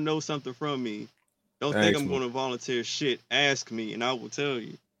you want to know something from me, don't think I'm going to volunteer shit. Ask me, and I will tell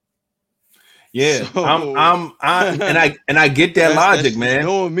you. Yeah, so, I get that logic, man.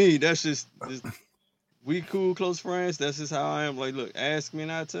 Knowing me, that's just we cool, close friends. That's just how I am. Like, look, ask me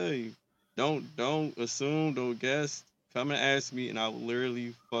and I'll tell you. Don't assume, don't guess. Come and ask me, and I will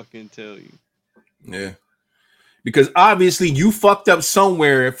literally fucking tell you. Yeah, because obviously you fucked up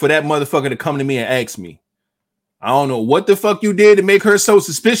somewhere for that motherfucker to come to me and ask me. I don't know what the fuck you did to make her so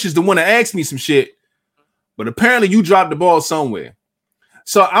suspicious to want to ask me some shit, but apparently you dropped the ball somewhere.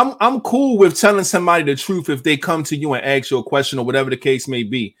 So I'm cool with telling somebody the truth if they come to you and ask you a question or whatever the case may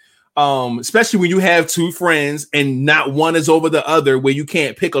be. Especially when you have two friends and not one is over the other, where you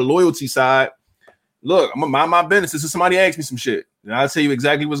can't pick a loyalty side. Look, I'm gonna mind my business. If somebody asks me some shit, and I'll tell you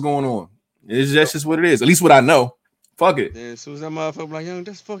exactly what's going on. That's just what it is. At least what I know. Fuck it. Yeah, as soon as that motherfucker like, yo,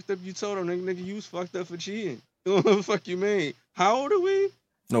 that's fucked up. You told him, nigga, you was fucked up for cheating. What the fuck you mean? How old are we?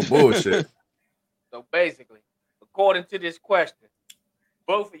 No bullshit. So basically, according to this question,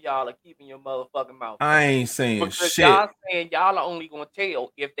 both of y'all are keeping your motherfucking mouth. I ain't saying because shit. Y'all saying y'all are only gonna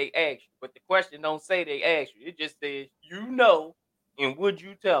tell if they ask you, but the question don't say they ask you. It just says And would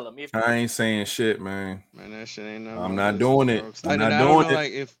you tell him? If I ain't saying shit, man. Man, that shit ain't. I'm not doing it. I'm not doing it.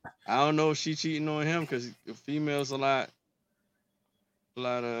 Like I don't know if she cheating on him because females a lot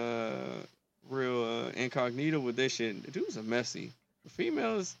real incognito with this shit. Dudes are messy. The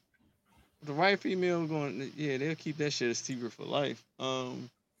females, the right female going, yeah, they'll keep that shit a secret for life.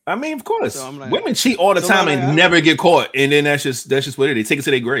 I mean, of course, so like, women cheat all the time and never get caught, and then that's just what it is. They take it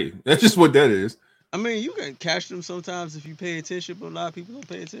to their grave. That's just what that is. I mean, you can catch them sometimes if you pay attention, but a lot of people don't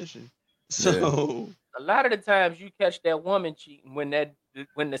pay attention. So a lot of the times you catch that woman cheating when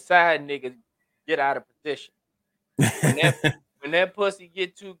the side niggas get out of position. When that pussy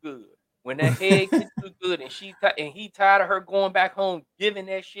get too good, when that head get too good, and he tired of her going back home giving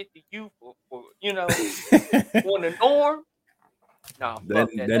that shit to you for you know on the norm. No, that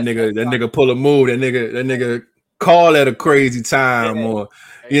nigga pull a move. That nigga call at a crazy time, or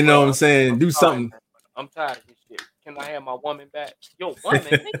you know what I'm saying, do something. I'm tired of this shit. Can I have my woman back? Yo, woman,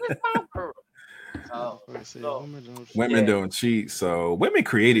 nigga, my girl. So, women don't cheat, so women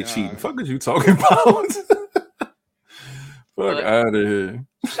created cheating. Fuck is you talking about? Fuck out of here.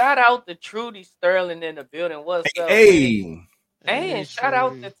 Shout out to Trudy Sterling in the building. What's up? Hey. And shout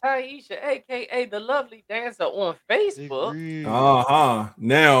out to Taisha, aka the lovely dancer on Facebook.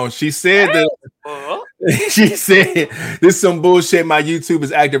 Now she said that she said this is some bullshit. My YouTube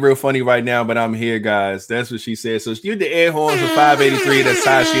is acting real funny right now, but I'm here, guys. That's what she said. So you the air horns for 583. That's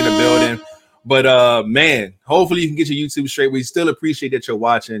Taisha in the building. But man, hopefully you can get your YouTube straight. We still appreciate that you're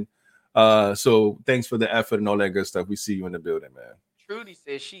watching. So thanks for the effort and all that good stuff. We see you in the building, man. Trudy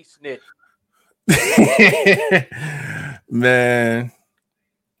says she snitched. Man,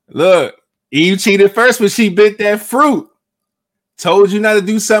 look, Eve cheated first when she bit that fruit. Told you not to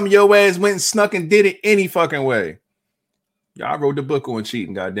do something, your ass went and snuck and did it any fucking way. Y'all wrote the book on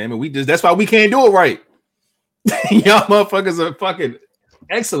cheating, goddamn it. That's why we can't do it right. Y'all motherfuckers are fucking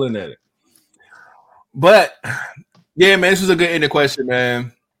excellent at it. But yeah, man, this was a good ending question,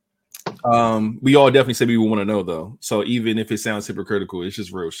 man. We all definitely said we want to know though. So even if it sounds hypocritical, it's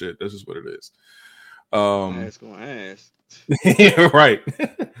just real shit. That's just what it is. Ask gonna ask. Yeah, right.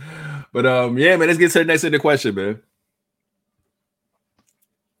 But yeah, man, let's get to the next ending question, man.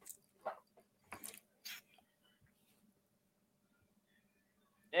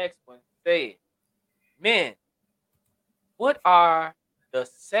 Next one says, men, what are the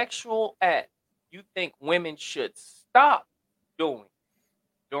sexual acts you think women should stop doing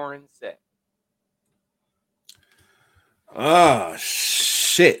during sex? Oh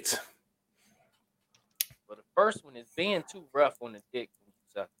shit. Well, the first one is being too rough on the dick.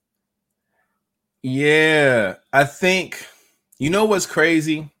 Yeah, I think, you know what's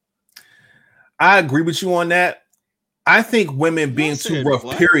crazy? I agree with you on that. I think women being too rough,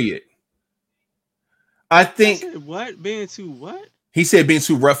 period. I think what? Being too what? He said being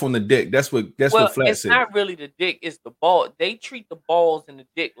too rough on the dick. That's what Flat said. It's not really the dick, it's the ball. They treat the balls and the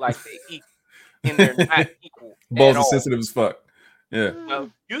dick like they equal, and they're not equal. Balls are sensitive as fuck. Yeah.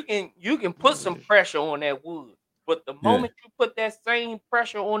 You can put some pressure on that wood, but the moment you put that same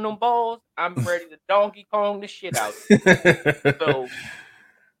pressure on them balls, I'm ready to Donkey Kong the shit out of it. So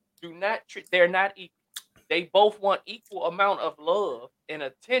do not treat. They're not equal. They both want equal amount of love and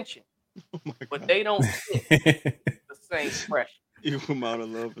attention, but they don't get the same pressure. Equal amount of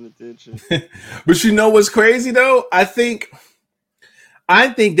love and attention. But you know what's crazy though? I think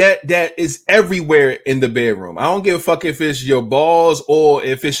that is everywhere in the bedroom. I don't give a fuck if it's your balls or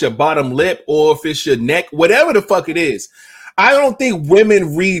if it's your bottom lip or if it's your neck, whatever the fuck it is. I don't think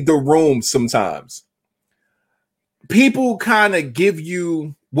women read the room sometimes. People kind of give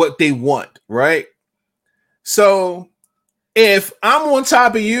you what they want, right? So if I'm on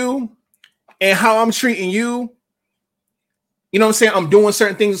top of you and how I'm treating you, you know what I'm saying? I'm doing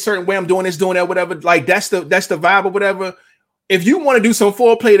certain things a certain way. I'm doing this, doing that, whatever. Like that's the vibe or whatever. If you want to do some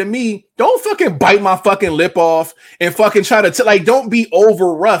foreplay to me, don't fucking bite my fucking lip off and fucking try to like. Don't be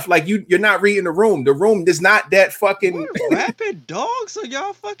over rough. Like you're not reading the room. The room is not that fucking. What rapid dogs are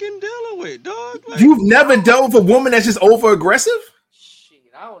y'all fucking dealing with, dog? Like, you've never dealt with a woman that's just over aggressive. Shit,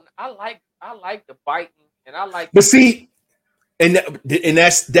 I like the biting and I like. But see, and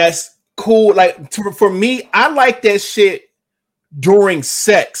that's cool. Like for me, I like that shit during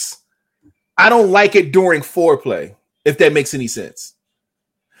sex. I don't like it during foreplay, if that makes any sense.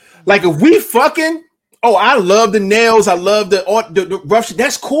 Like if we fucking, I love the nails, I love the rough shit.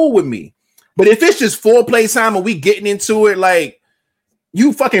 That's cool with me. But if it's just foreplay time and we getting into it, like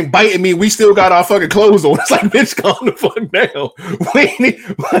you fucking biting me, we still got our fucking clothes on. It's like, bitch, calm the fuck down.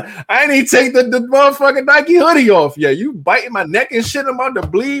 I ain't even take the motherfucking Nike hoodie off yet. You biting my neck and shit. I'm about to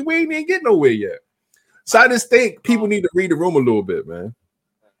bleed. We ain't even get nowhere yet. So I just think people need to read the room a little bit, man.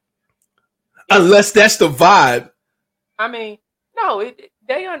 Unless that's the vibe. I mean, no,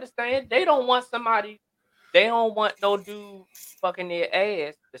 they understand. They don't want somebody. They don't want no dude fucking their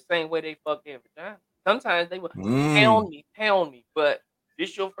ass the same way they fuck their vagina. Sometimes they will pound me, but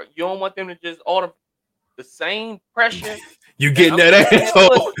this you don't want them to just order the same pressure. You getting that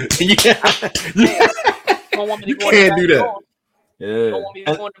asshole? Yeah. You don't want me to go can't do that. Door. Yeah. You don't want me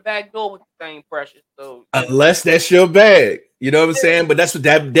to go in the back door with the same pressure. So unless that's your bag, you know what I'm saying? But that's what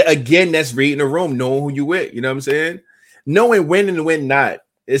that again. That's reading the room, knowing who you with. You know what I'm saying? Knowing when and when not.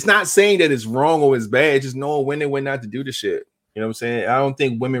 It's not saying that it's wrong or it's bad. It's just knowing when and when not to do the shit. You know what I'm saying? I don't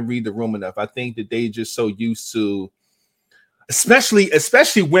think women read the room enough. I think that they just so used to,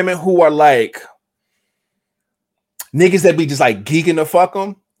 especially women who are like niggas that be just like geeking to fuck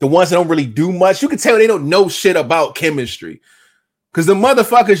them. The ones that don't really do much. You can tell they don't know shit about chemistry. Because the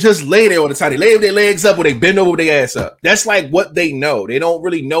motherfuckers just lay there all the time. They lay their legs up or they bend over their ass up. That's like what they know. They don't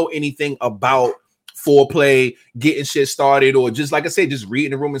really know anything about foreplay, getting shit started, or just like I said, just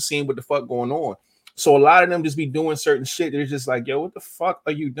reading the room and seeing what the fuck going on. So a lot of them just be doing certain shit. They're just like, yo, what the fuck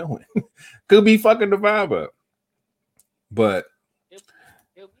are you doing? Could be fucking the vibe up. But did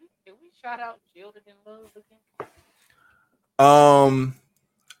we shout out Shielded in Love again?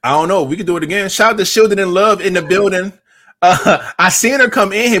 I don't know. We could do it again. Shout out to Shielded in Love in the building. I seen her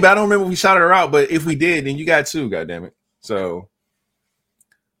come in here, but I don't remember if we shouted her out. But if we did, then you got two, goddammit. So.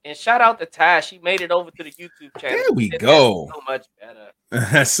 And shout out to Ty. She made it over to the YouTube channel. There we go. So much better.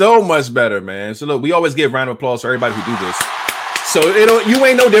 So much better, man. So look, we always give a round of applause for everybody who do this. So you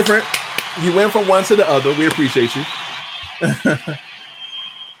ain't no different. You went from one to the other. We appreciate you.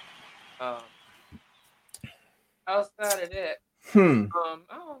 Outside of that, I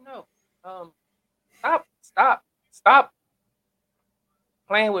don't know. Stop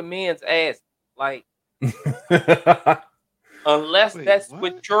playing with men's ass. Like, unless that's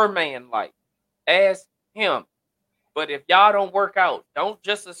what your man like, ask him. But if y'all don't work out, don't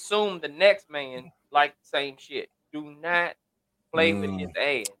just assume the next man like the same shit. Do not play with his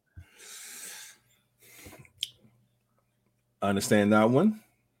ass. I understand that one.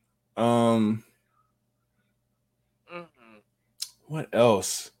 What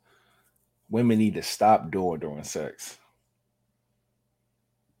else women need to stop doing during sex?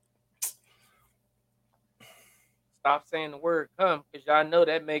 Stop saying the word come, because y'all know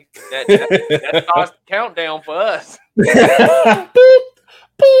that makes that starts the countdown for us. Boop,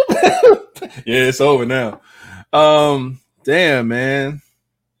 boop. Yeah, it's over now. Damn, man.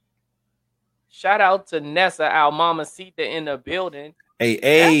 Shout out to Nessa, our mamacita in the building.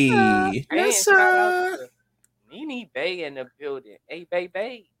 Hey. Nessa. Nene Bay in the building. Hey,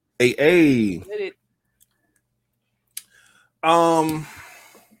 baby. Hey.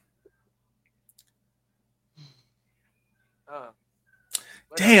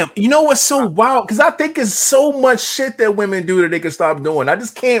 Damn, you know what's so wild? Because I think it's so much shit that women do that they can stop doing. I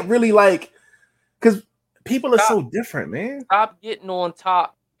just can't really because people are so different, man. Stop getting on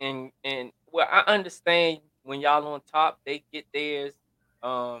top and well, I understand when y'all on top, they get theirs.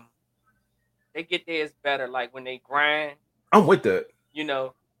 They get theirs better, like when they grind. I'm with that. You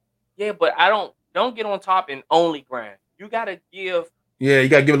know, yeah, but I don't get on top and only grind. You gotta give. Yeah, you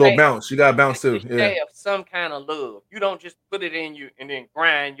gotta give a little bounce. You gotta bounce too. Yeah, have some kind of love. You don't just put it in you and then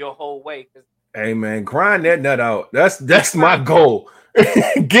grind your whole way. Hey man, grind that nut out. That's my goal.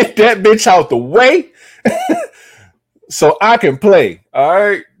 Get that bitch out the way, so I can play. All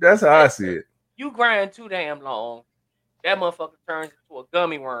right, that's how I see it. You grind too damn long, that motherfucker turns into a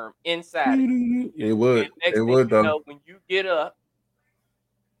gummy worm inside. It would. It would though. Know, when you get up,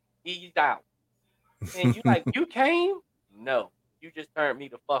 he's out, and you like, you came? No, you just turned me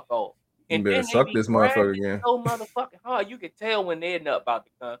the fuck off. And you better suck this motherfucker again. So motherfucking hard. You can tell when they're not about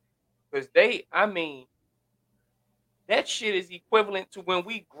to come, because that shit is equivalent to when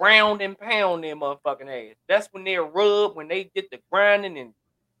we ground and pound their motherfucking ass. That's when they're rubbed, when they get the grinding and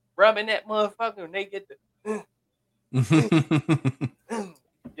rubbing that motherfucker, when they get the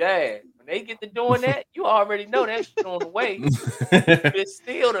yeah, when they get to doing that, you already know that shit on the way. It's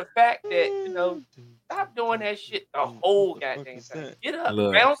still the fact that, stop doing that shit the whole goddamn time. Get up,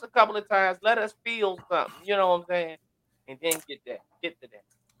 bounce a couple of times, let us feel something, you know what I'm saying? And then get to that.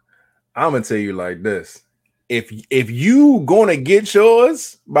 I'm gonna tell you like this. If you gonna get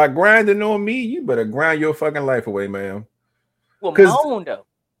yours by grinding on me, you better grind your fucking life away, man. Well, moan though.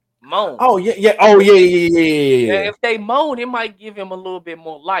 Moan. Oh yeah. Oh yeah. If they moan, it might give him a little bit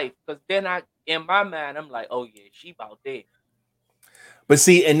more life. Because then in my mind, I'm like, oh yeah, she about dead. But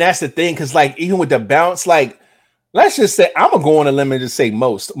see, and that's the thing, because like even with the bounce, like let's just say I'm gonna go on a limb and just say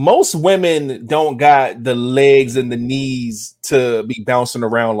most women don't got the legs and the knees to be bouncing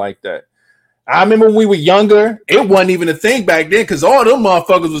around like that. I remember when we were younger, it wasn't even a thing back then because all them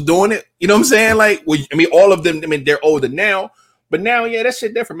motherfuckers was doing it. You know what I'm saying? Like, well, I mean, all of them. I mean, they're older now, but now, yeah, that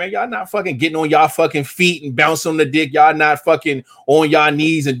shit different, man. Y'all not fucking getting on y'all fucking feet and bouncing on the dick. Y'all not fucking on y'all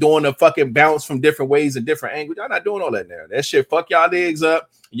knees and doing the fucking bounce from different ways and different angles. Y'all not doing all that now. That shit fuck y'all legs up.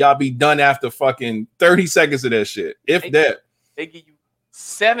 Y'all be done after fucking 30 seconds of that shit. If that. They give you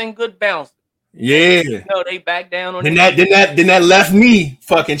 7 good bounces. Yeah. They back down on then that left knee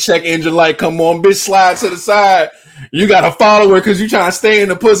fucking check engine light come on, bitch, slide to the side. You gotta follow her because you trying to stay in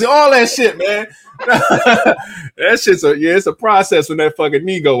the pussy. All that shit, man. That shit's it's a process when that fucking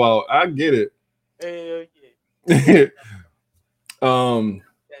knee go out. I get it. Hell yeah.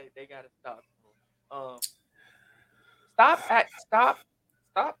 They gotta stop.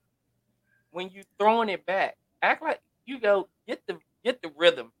 Stop when you throwing it back. Act like you go get the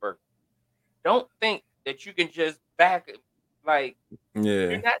rhythm first. Don't think that you can just back it. Like,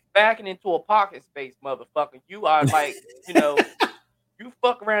 you're not backing into a pocket space, motherfucker. You are like, you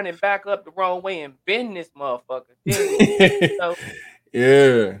fuck around and back up the wrong way and bend this motherfucker.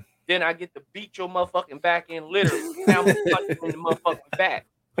 Then, then I get to beat your motherfucking back in literally. Now I'm punching in the motherfucking back.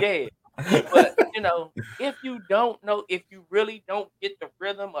 Yeah. But, if you really don't get the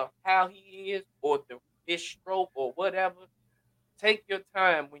rhythm of how he is or his stroke or whatever, take your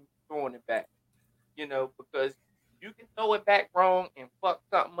time when you're throwing it back, because you can throw it back wrong and fuck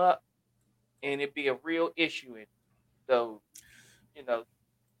something up and it'd be a real issue. And so,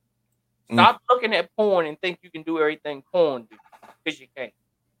 stop looking at porn and think you can do everything porn do, because you can't.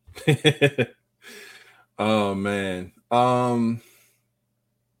 Oh, man.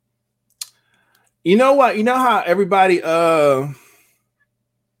 You know what? You know how everybody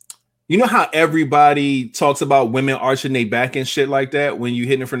talks about women arching their back and shit like that when you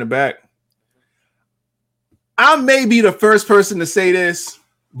hitting it from the back? I may be the first person to say this,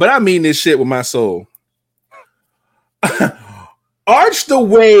 but I mean this shit with my soul. Arch the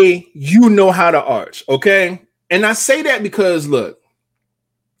way you know how to arch, okay? And I say that because, look,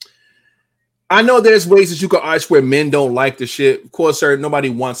 I know there's ways that you can arch where men don't like the shit. Of course, sir, nobody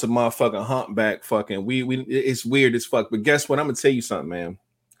wants a motherfucking humpback fucking. It's weird as fuck. But guess what? I'm going to tell you something, man.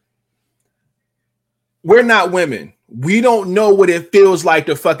 We're not women. We don't know what it feels like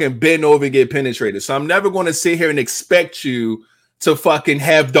to fucking bend over and get penetrated. So I'm never going to sit here and expect you to fucking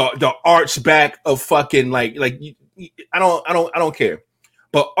have the arch back of fucking like I don't care.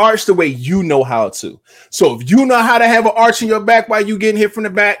 But arch the way you know how to. So if you know how to have an arch in your back while you getting hit from the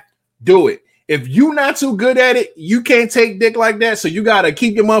back, do it. If you not too good at it, you can't take dick like that. So you got to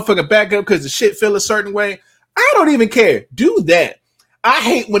keep your motherfucker back up because the shit feel a certain way. I don't even care. Do that. I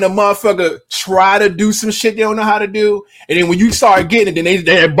hate when a motherfucker try to do some shit they don't know how to do. And then when you start getting it, then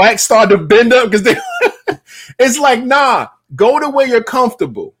their back start to bend up because they it's like, nah, go to where you're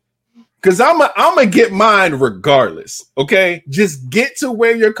comfortable. Because I'm going to get mine regardless. Okay. Just get to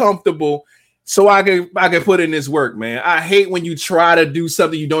where you're comfortable. So I can put in this work, man. I hate when you try to do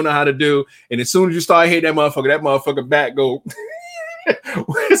something you don't know how to do, and as soon as you start hitting that motherfucker back go.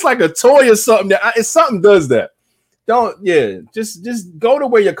 It's like a toy or something. If something does that, just go to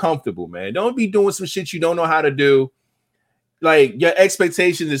where you're comfortable, man. Don't be doing some shit you don't know how to do. Like, your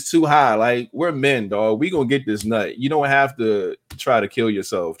expectation is too high. Like, we're men, dog. We gonna get this nut. You don't have to try to kill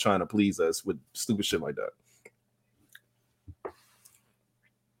yourself trying to please us with stupid shit like that.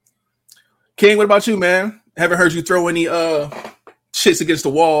 King, what about you, man? Haven't heard you throw any shits against the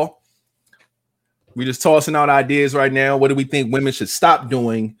wall. We just tossing out ideas right now. What do we think women should stop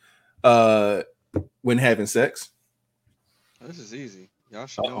doing when having sex? This is easy. Y'all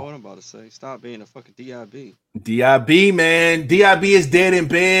should know what I'm about to say. Stop being a fucking DIB. DIB, man. DIB is dead in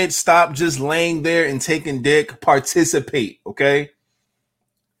bed. Stop just laying there and taking dick. Participate, okay?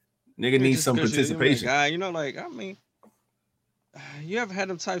 Nigga needs some participation. Guy, you ever had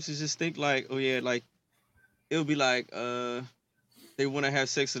them types that just think like, oh yeah, like it'll be like they want to have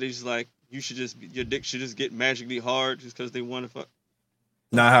sex, so they just like your dick should just get magically hard just because they want to fuck.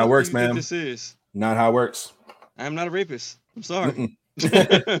 Not how it works, man. This is not how it works. I am not a rapist. I'm sorry.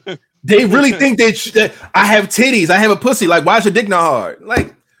 They really think that I have titties, I have a pussy. Like, why is your dick not hard?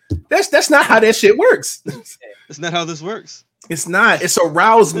 Like, that's not how that shit works. That's not how this works. It's not. It's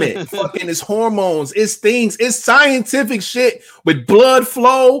arousement. Fucking, it's hormones. It's things. It's scientific shit with blood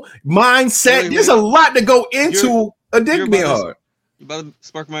flow, mindset. There's a lot to go into a dick being hard. You about to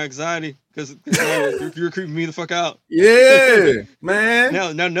spark my anxiety because you're creeping me the fuck out. Yeah, man.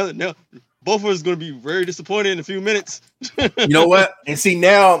 No. both of us going to be very disappointed in a few minutes. You know what? And see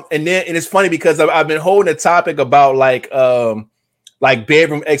now, and it's funny because I've been holding a topic about like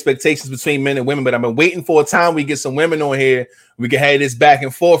bedroom expectations between men and women, but I've been waiting for a time we get some women on here. We can have this back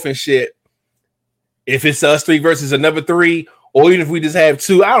and forth and shit. If it's us three versus another three, or even if we just have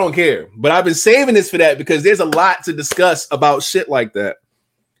two, I don't care. But I've been saving this for that because there's a lot to discuss about shit like that.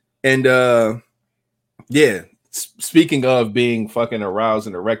 And yeah, speaking of being fucking aroused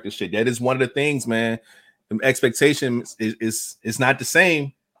and erect and shit, that is one of the things, man. Expectations is not the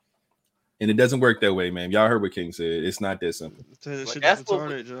same, and it doesn't work that way, man. Y'all heard what King said. It's not that simple. That's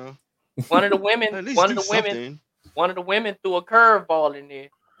retarded, Joe. One of the women threw a curveball in there.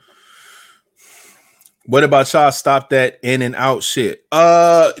 What about y'all stop that in and out shit?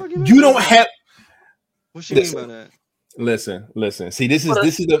 You don't have. What you mean by that? Listen. See, this is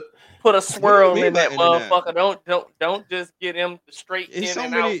the put a swirl in that motherfucker. Don't just get him straight in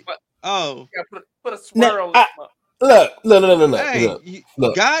and out. Oh, put a swirl.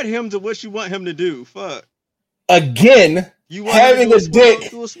 Look. Guide him to what you want him to do. Fuck. Again, having a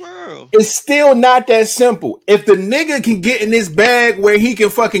dick is still not that simple. If the nigga can get in this bag where he can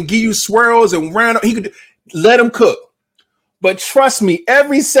fucking give you swirls and round up, he could let him cook. But trust me,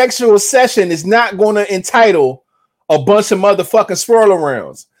 every sexual session is not going to entitle a bunch of motherfucking swirl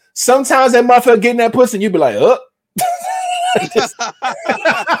arounds. Sometimes that motherfucker getting that pussy, and you be like, oh.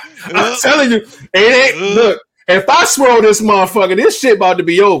 I'm telling you, it ain't. Look, if I swirl this motherfucker, this shit about to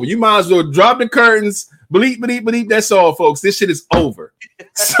be over. You might as well drop the curtains. Bleep. That's all, folks. This shit is over.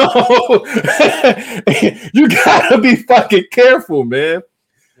 So you gotta be fucking careful, man.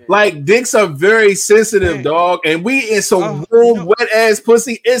 Like dicks are very sensitive, dog. And we in some warm, wet ass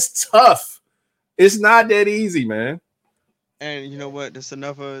pussy. It's tough. It's not that easy, man. And you know what? That's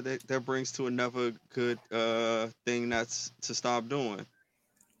another that brings to another good thing that's to stop doing.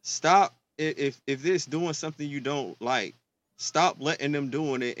 Stop if this doing something you don't like. Stop letting them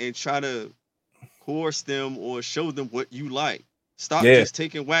doing it and try to coerce them or show them what you like. Stop just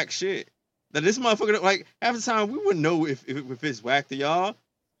taking whack shit. Now this motherfucker, like half the time we wouldn't know if it's whack to y'all.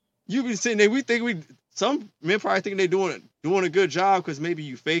 You be sitting there, some men probably think they're doing a good job because maybe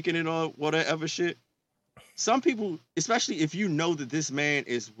you faking it or whatever shit. Some people, especially if you know that this man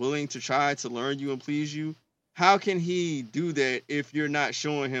is willing to try to learn you and please you, how can he do that if you're not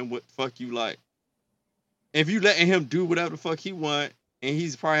showing him what the fuck you like? If you letting him do whatever the fuck he want, and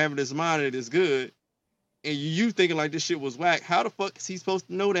he's probably having his mind that it's good, and you thinking like this shit was whack, how the fuck is he supposed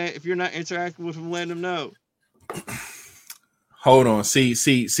to know that if you're not interacting with him, letting him know? Hold on. See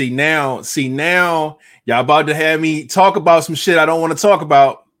now, y'all about to have me talk about some shit I don't want to talk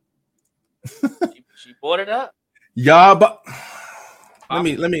about. She brought it up. Y'all, but let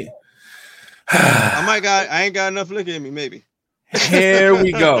me. I ain't got enough liquor in me, maybe. Here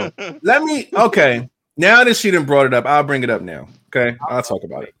we go. Okay. Now that she done brought it up, I'll bring it up now. Okay, I'll talk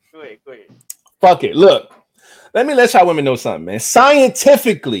about it. Go ahead. Fuck it. Look, let me let y'all women know something, man.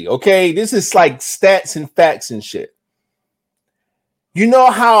 Scientifically, okay, this is like stats and facts and shit. You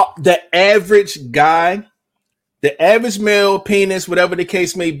know how the average guy, the average male penis, whatever the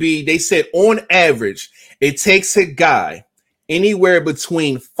case may be, they said on average, it takes a guy anywhere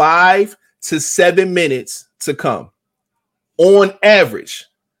between 5 to 7 minutes to come. On average.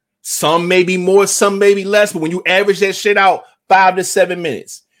 Some may be more, some may be less, but when you average that shit out, 5 to 7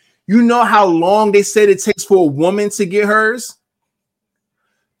 minutes. You know how long they said it takes for a woman to get hers?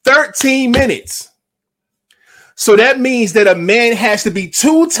 13 minutes. So that means that a man has to be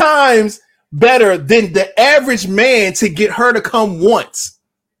 2 times better than the average man to get her to come once.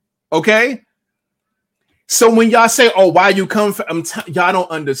 Okay? So when y'all say, oh, why you come for, y'all don't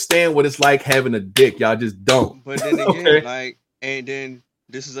understand what it's like having a dick. Y'all just don't. But then again, and then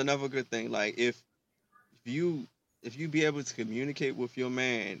this is another good thing. Like if you be able to communicate with your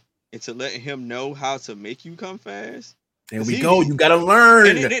man and to let him know how to make you come fast. There we go. You gotta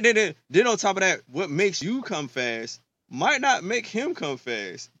learn. And then on top of that, what makes you come fast might not make him come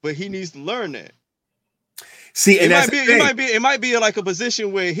fast, but he needs to learn that. See, and it might be like a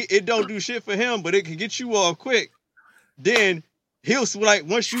position where it don't do shit for him, but it can get you off quick. Then he'll like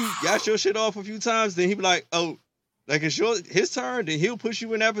once you got your shit off a few times, then he'll be like, oh, like it's his turn. Then he'll push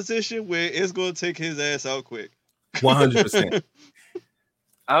you in that position where it's gonna take his ass out quick. 100%.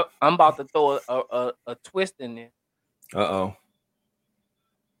 I'm about to throw a twist in there. Uh-oh.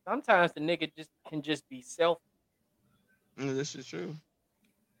 Sometimes the nigga can just be selfish. This is true.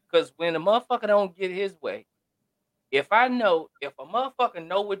 Because when a motherfucker don't get his way, if a motherfucker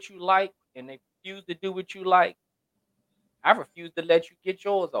know what you like and they refuse to do what you like, I refuse to let you get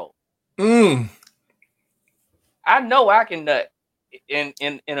yours off. I know I can nut in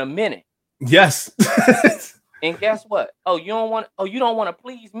a minute. Yes. And guess what? Oh, you don't want to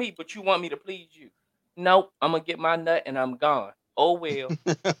please me, but you want me to please you. Nope, I'm gonna get my nut and I'm gone. Oh well.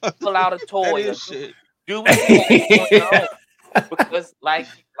 Pull out a toy or do what you want on your own. Because like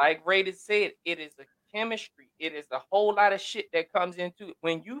Rated said, it is a chemistry. It is a whole lot of shit that comes into it.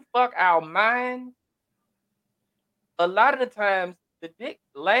 When you fuck our mind, a lot of the times the dick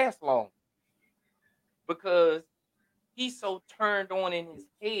lasts long because he's so turned on in his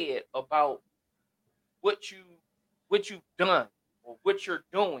head about what you've done or what you're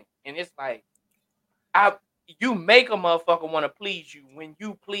doing. And it's like you make a motherfucker want to please you when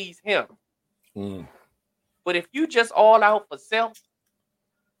you please him. But if you just all out for self,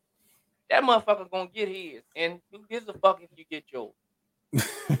 that motherfucker gonna get his. And who gives a fuck if you get yours?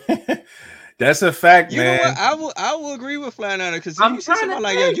 That's a fact, man. You know what? I will agree with Flatliner because you see somebody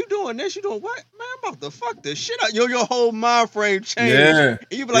like, yo, you doing this, you doing what? Man, I'm about to fuck this shit out. Your whole mind frame change. Yeah. And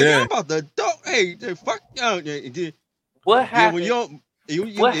you be like, I'm about to hey, fuck y'all. What happened? When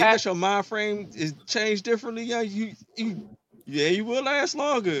you guess your mind frame is changed differently, yeah, you will last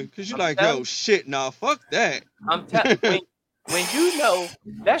longer because you're like, yo, shit, nah, fuck that. I'm telling you, when you know,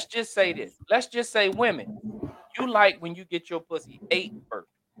 let's just say this. Let's just say women, you like when you get your pussy ate first.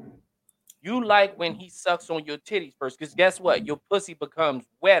 You like when he sucks on your titties first, because guess what? Your pussy becomes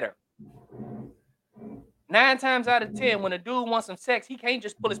wetter. 9 times out of 10, when a dude wants some sex, he can't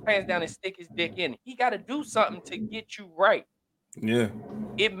just pull his pants down and stick his dick in it. He got to do something to get you right. Yeah.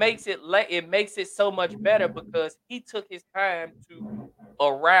 It makes it so much better because he took his time to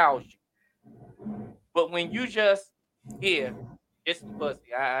arouse you. But when you just get some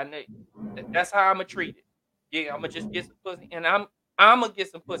pussy, I know that's how I'm gonna treat it. Yeah, I'm gonna just get some pussy, and I'm gonna get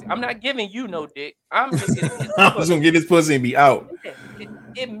some pussy. I'm not giving you no dick. I'm just gonna get some pussy. Gonna get this pussy and be out.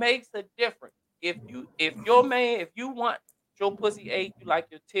 It makes a difference. If your man, if you want your pussy ate, you like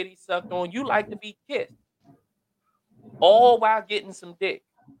your titties sucked on, you like to be kissed, all while getting some dick.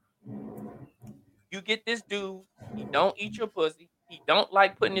 You get this dude, he don't eat your pussy, he don't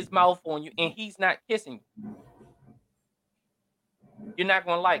like putting his mouth on you, and he's not kissing you. You're not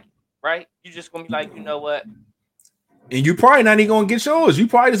gonna like it, right? You're just gonna be like, you know what? And you probably not even gonna get yours. You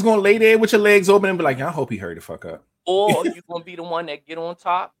probably just gonna lay there with your legs open and be like, I hope he hurry the fuck up. Or you're gonna be the one that get on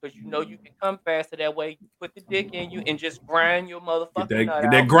top because you know you can come faster that way. You put the dick in you and just grind your motherfucking nut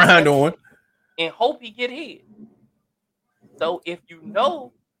get that grind on, and hope he get hit. So if you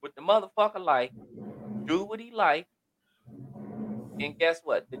know what the motherfucker like, do what he like, and guess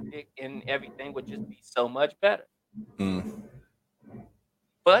what? The dick and everything would just be so much better.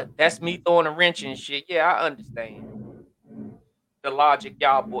 But that's me throwing a wrench in shit. Yeah, I understand the logic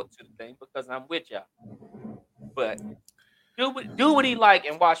y'all brought to the thing because I'm with y'all. But do what he like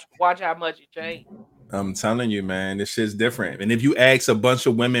and watch how much it changed. I'm telling you, man, this shit's different. And if you ask a bunch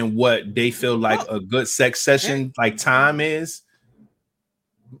of women what they feel like a good sex session like time is,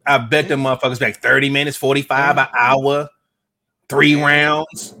 I bet them motherfuckers like 30 minutes, 45, an hour, 3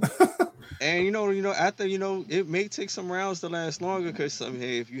 rounds. And you know, after it may take some rounds to last longer because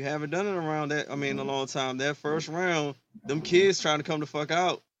hey, if you haven't done it around a long time, that first round, them kids trying to come the fuck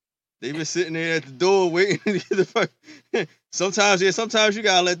out. They been sitting there at the door waiting to get the fuck. Sometimes you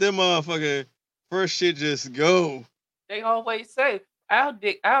gotta let them motherfucker first shit just go. They always say our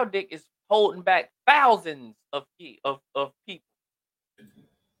dick is holding back thousands of people.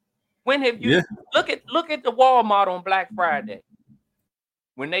 When have you look at the Walmart on Black Friday?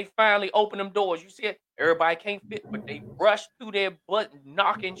 When they finally open them doors, you see it. Everybody can't fit, but they rush through their butt,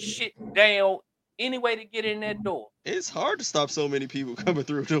 knocking shit down any way to get in that door. It's hard to stop so many people coming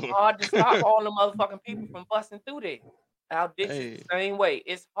through the door. It's hard to stop all the motherfucking people from busting through there. Our dicks is the same way.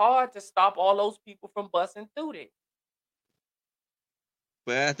 It's hard to stop all those people from busting through there.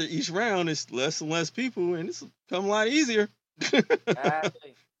 But after each round, it's less and less people, and it's become a lot easier.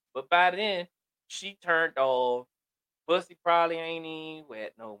 Exactly. But by then, she turned off. Pussy probably ain't even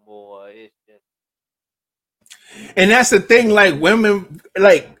wet no more. It's just. And that's the thing, like women,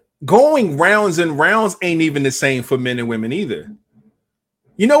 like going rounds and rounds ain't even the same for men and women either.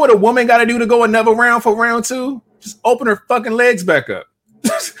 You know what a woman got to do to go another round for round 2? Just open her fucking legs back up.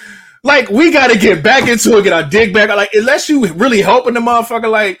 Like we got to get back into it, get our dick back. Like unless you really helping the motherfucker,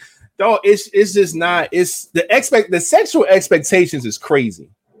 like dog, it's just not. It's the sexual expectations is crazy.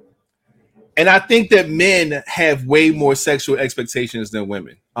 And I think that men have way more sexual expectations than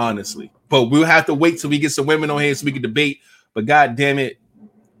women, honestly. But we'll have to wait till we get some women on here so we can debate. But God damn it,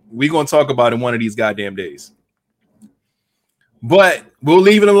 we're going to talk about it one of these goddamn days. But we'll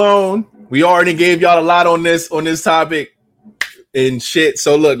leave it alone. We already gave y'all a lot on this topic and shit.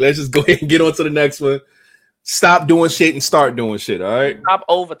 So look, let's just go ahead and get on to the next one. stop doing shit and start doing shit. All right. Stop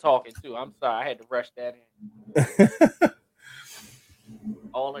over talking too. I'm sorry, I had to rush that in.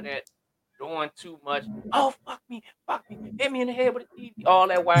 All of that doing too much. Oh fuck me, hit me in the head with a TV. All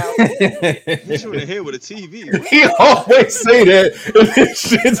that wild. Hit you in the head with a TV. What? He always say that, and this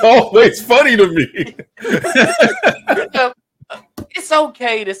shit's always funny to me. It's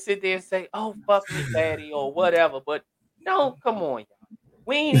okay to sit there and say, "Oh fuck me, daddy," or whatever, but no, come on, y'all.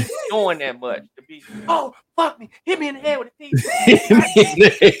 We ain't even doing that much to be. Oh fuck me, hit me in the head with a TV. Hit me in the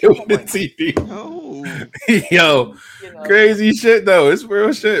head with the TV. No. Yo, You know, crazy shit though. It's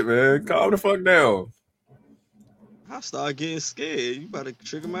real shit, man. Calm the fuck down. I start getting scared. You about to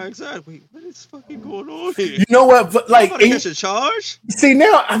trigger my anxiety. Wait, what is fucking going on here? You know what? But like, I'm about to catch a charge? see,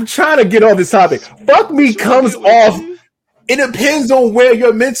 now I'm trying to get off this topic. Fuck me comes off. It depends on where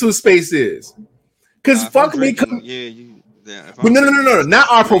your mental space is. Because fuck me comes. But no.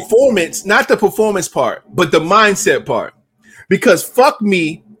 Not our performance, not the performance part, but the mindset part. Because fuck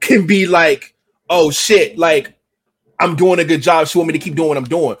me can be like, oh shit, like I'm doing a good job. She want me to keep doing what I'm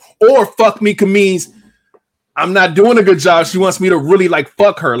doing. Or fuck me can means I'm not doing a good job. She wants me to really like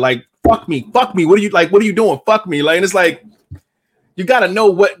fuck her. Like fuck me. What are you like? What are you doing? Fuck me. Like, and it's like you gotta know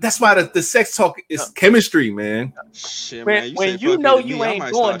what. That's why the sex talk is chemistry, man. Shit, when man, you know you me,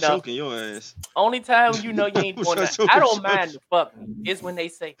 ain't doing nothing. Your ass. Only time you know you ain't doing nothing. I don't mind the fuck me. It's when they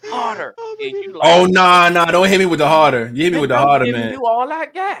say harder. And you like, oh nah, don't hit me with the harder. You hit me with the harder, man. I'm giving you all I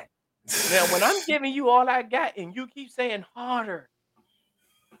got. Now when I'm giving you all I got and you keep saying harder,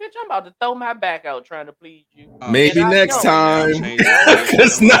 bitch, I'm about to throw my back out trying to please you. Maybe next time.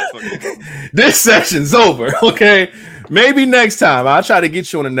 This session's over, okay? Maybe next time. I'll try to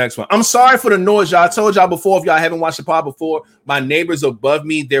get you on the next one. I'm sorry for the noise, y'all. I told y'all before, if y'all haven't watched the pod before, my neighbors above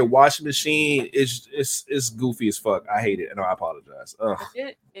me, their washing machine is goofy as fuck. I hate it, and I apologize.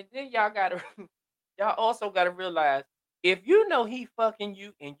 And then y'all also gotta realize, if you know he fucking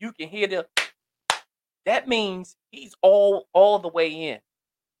you and you can hear that means he's all the way in.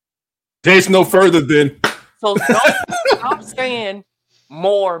 There's no further than. So stop saying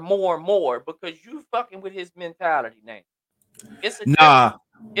more because you fucking with his mentality now. It's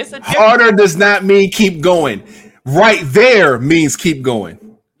a harder does not mean keep going. Right there means keep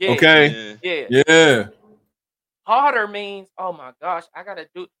going. Yeah, okay. Yeah. Harder means, oh my gosh, I gotta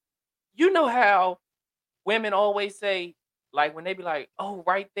do. You know how women always say, like when they be like, oh,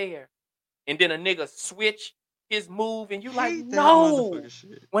 right there, and then a nigga switch his move, and you like, no.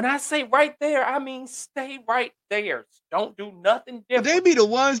 When I say right there, I mean stay right there. Don't do nothing different. But they be the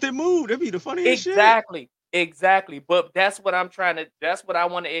ones that move. They be the funniest shit. Exactly. But that's what I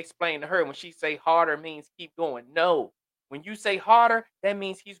want to explain to her when she say harder means keep going. No. When you say harder, that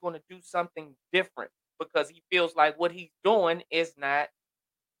means he's going to do something different because he feels like what he's doing is not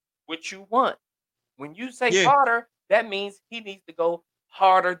what you want. When you say harder, that means he needs to go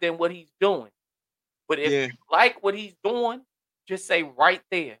harder than what he's doing. But if you like what he's doing, just say right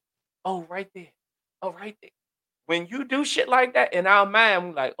there. Oh, right there. Oh, right there. When you do shit like that, in our mind,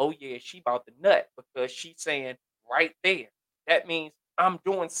 we're like, oh yeah, she about to nut because she's saying right there. That means I'm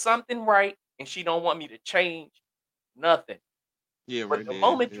doing something right and she don't want me to change nothing. Yeah, but the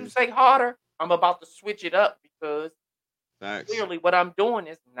moment you say harder, I'm about to switch it up because clearly what I'm doing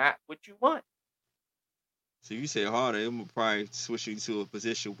is not what you want. So you say harder, it will probably switch you to a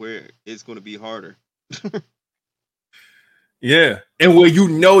position where it's going to be harder. Yeah, and where you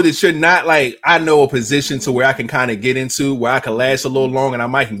know that you're not like, I know a position to where I can kind of get into where I can last a little long and I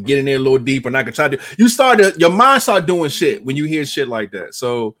might can get in there a little deeper and I can try to. Your mind start doing shit when you hear shit like that.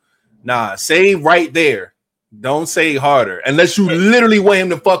 So, say right there. Don't say harder unless you literally want him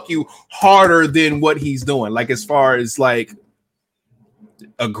to fuck you harder than what he's doing. Like as far as like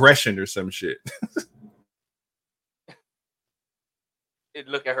aggression or some shit.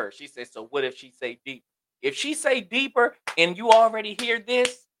 Look at her. She said, so what if she say deep? If she say deeper and you already hear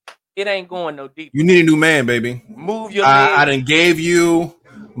this, it ain't going no deeper. You need a new man, baby. Move your leg. I done gave you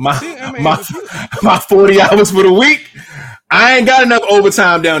my 40 hours for the week. I ain't got enough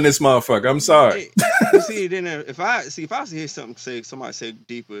overtime down this motherfucker. I'm sorry. See, then if I hear somebody say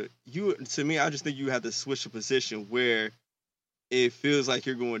deeper, to me, I just think you have to switch a position where it feels like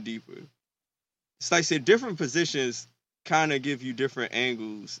you're going deeper. It's like, say, different positions kind of give you different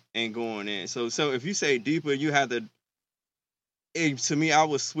angles and going in. So if you say deeper, you have to. To me, I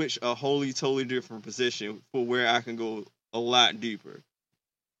would switch a totally different position for where I can go a lot deeper.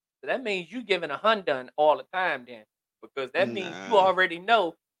 So that means you giving a hundun all the time, then, because that means you already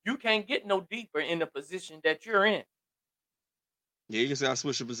know you can't get no deeper in the position that you're in. Yeah, you just gotta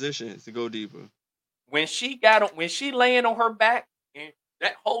switch the position to go deeper. When she laying on her back and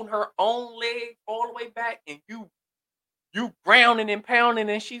that holding her own leg all the way back, and you grounding and pounding,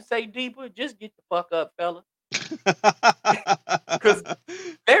 and she say deeper, just get the fuck up, fella. Because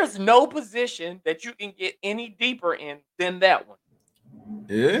there's no position that you can get any deeper in than that one.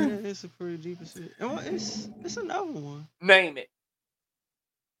 Yeah, it's a pretty deep position. Well, it's another one. Name it.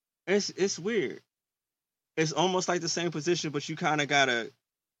 It's weird. It's almost like the same position, but you kind of gotta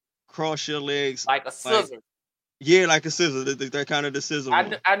cross your legs like a scissor. Like a scissor. That kind of the scissor.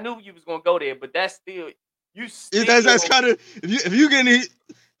 I knew you was gonna go there, but that's still you. Still, that's kind of if you get any.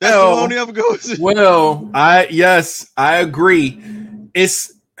 That's the only other goes. Well, I agree.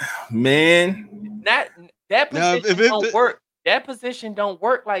 It's man. That position don't work. That position don't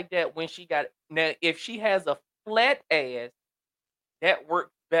work like that when she got now. If she has a flat ass, that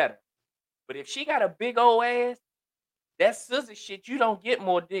works better. But if she got a big old ass, that scissor shit, you don't get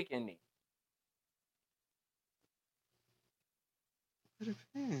more dick in there. It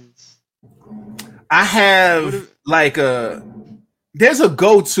depends. I have there's a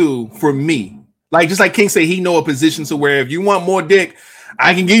go-to for me. Like just like King said, he know a position to where if you want more dick,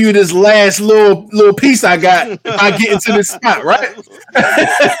 I can give you this last little piece I got if I get into this spot, right?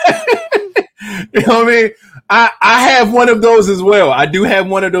 You know what I mean? I have one of those as well. I do have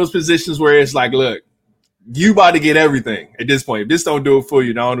one of those positions where it's like, look, you about to get everything at this point. If this don't do it for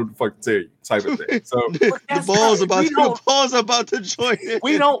you, I don't know what the fuck to tell you, type of thing. So the ball's about to join it.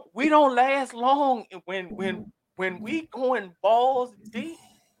 We don't last long when we going balls deep.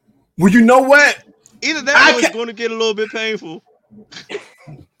 Well, you know what? Either that or it's going to get a little bit painful.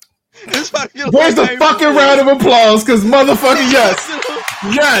 Where's the fucking round of applause? Because motherfucking yes.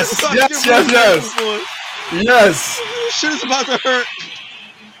 Shit is about to hurt.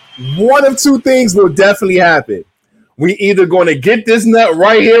 One of two things will definitely happen. We either going to get this nut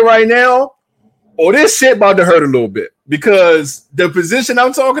right here, right now, or this shit about to hurt a little bit. Because the position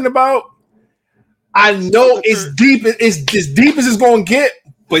I'm talking about, I know it's deep. It's as deep as it's going to get,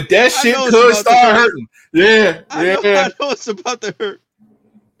 but that shit could start hurting. Yeah, I know it's about to hurt.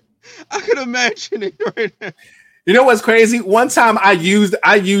 I could imagine it right now. You know what's crazy? One time I used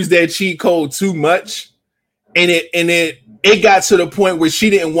that cheat code too much, and it got to the point where she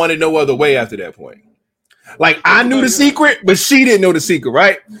didn't want it no other way after that point. Like I knew the secret, but she didn't know the secret,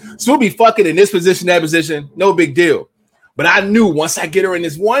 right? So we'll be fucking in this position, that position, no big deal. But I knew once I get her in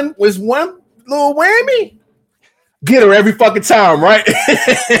this one little whammy, get her every fucking time, right?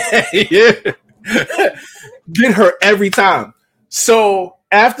 Yeah. Get her every time. So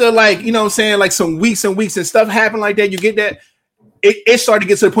after like some weeks and weeks and stuff happen like that, you get that. It started to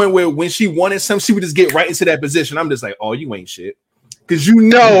get to the point where when she wanted something, she would just get right into that position. I'm just like, oh, you ain't shit. Because you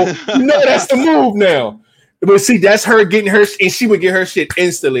know that's the move now. But see, that's her getting her, and she would get her shit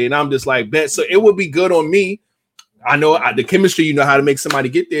instantly. And I'm just like, bet. So it would be good on me. I know the chemistry, you know how to make somebody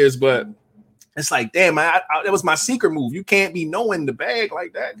get theirs, but it's like, damn, that was my secret move. You can't be knowing the bag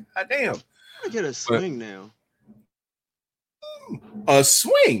like that. God damn. I get a swing now. A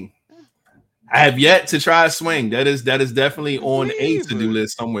swing. I have yet to try a swing. That is definitely on a to-do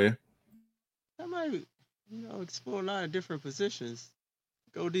list somewhere. I might, explore a lot of different positions.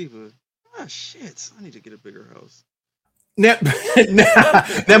 Go deeper. Ah, shit! I need to get a bigger house. Now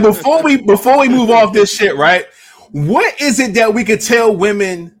before we move off this shit, right? What is it that we could tell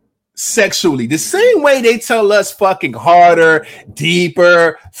women sexually? The same way they tell us fucking harder,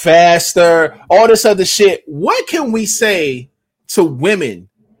 deeper, faster, all this other shit. What can we say to women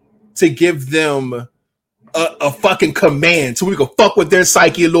to give them a fucking command so we can fuck with their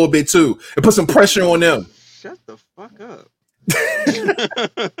psyche a little bit too and put some pressure on them? Shut the fuck up.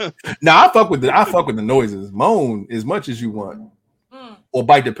 Nah, I fuck with the noises. Moan as much as you want, or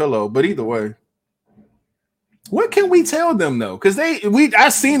bite the pillow. But either way, what can we tell them though? Because I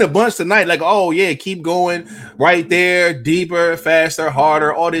seen a bunch tonight. Like, oh yeah, keep going right there, deeper, faster,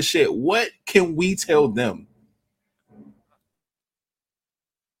 harder, all this shit. What can we tell them?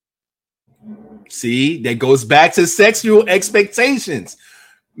 See, that goes back to sexual expectations.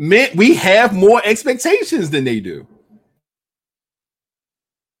 Men, we have more expectations than they do.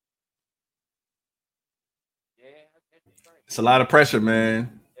 It's a lot of pressure,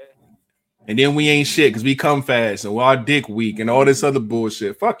 man. And then we ain't shit because we come fast and we're our dick weak and all this other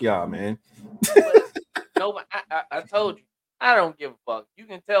bullshit. Fuck y'all, man. No, I told you, I don't give a fuck. You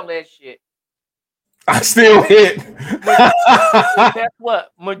can tell that shit. I still hit. That's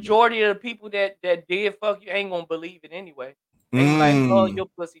what majority of the people that did fuck you ain't gonna believe it anyway. They like, oh, your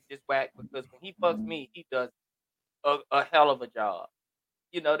pussy just whack because when he fucks me, he does a hell of a job.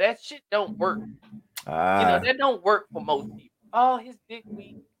 That shit don't work. That don't work for most people. Oh, his dick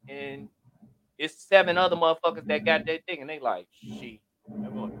weak, and it's 7 other motherfuckers that got that thing, and they like, shit.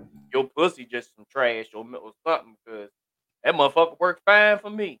 Your pussy just some trash or something because that motherfucker worked fine for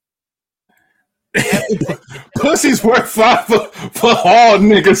me. Pussies work fine for all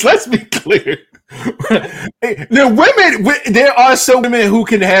niggas. Let's be clear. There are some women who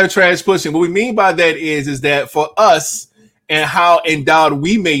can have trash pussy. What we mean by that is that for us and how endowed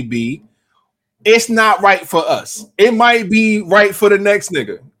we may be, it's not right for us. It might be right for the next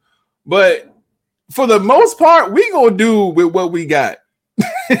nigga, but for the most part, we gonna do with what we got.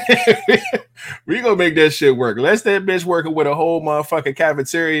 We gonna make that shit work. Unless that bitch working with a whole motherfucking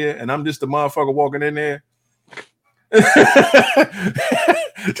cafeteria and I'm just a motherfucker walking in there.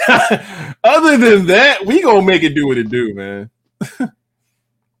 Other than that, we gonna make it do what it do, man.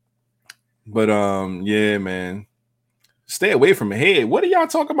 But yeah, man. Stay away from head. What are y'all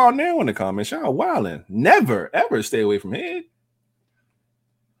talking about now in the comments? Y'all wilding. Never ever stay away from head.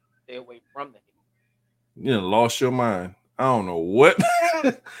 Stay away from the head. You done lost your mind. I don't know what.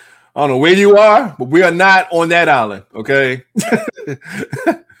 I don't know where you are, but we are not on that island, okay?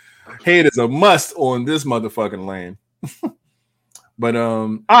 Head is a must on this motherfucking land. But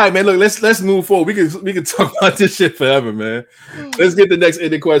all right, man. Look, let's move forward. We can talk about this shit forever, man. Let's get the next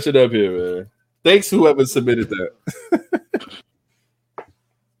ending question up here, man. Thanks whoever submitted that.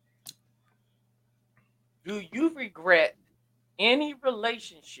 Do you regret any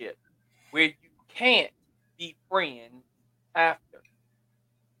relationship where you can't be friends after?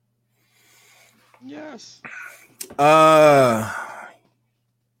 Yes.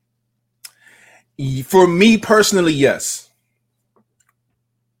 For me personally, yes.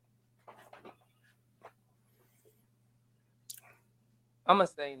 I'm gonna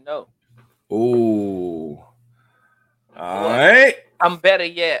say no. Oh. All right. I'm better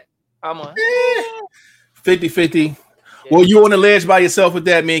yet. I'm a 50-50. Yeah. Well, you on the ledge by yourself with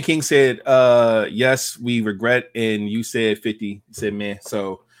that. Me and King said, yes, we regret, and you said 50. You said, man.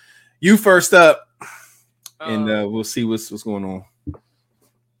 So you first up, and we'll see what's going on.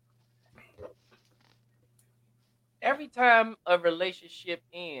 Every time a relationship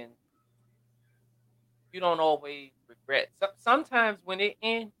ends, you don't always regret. Sometimes when it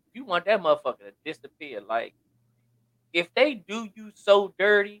ends, you want that motherfucker to disappear. Like, if they do you so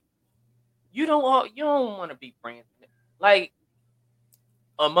dirty, you don't want to be friends with them. Like,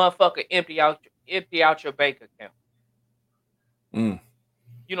 a motherfucker empty out your bank account. You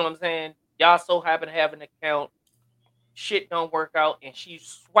know what I'm saying? Y'all so happen to have an account, shit don't work out, and she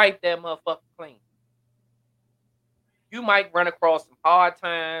swiped that motherfucker clean. You might run across some hard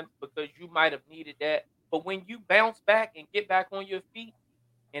times because you might have needed that. But when you bounce back and get back on your feet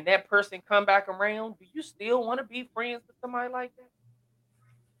and that person come back around, do you still want to be friends with somebody like that?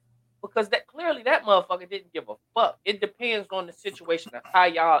 Because that clearly that motherfucker didn't give a fuck. It depends on the situation of how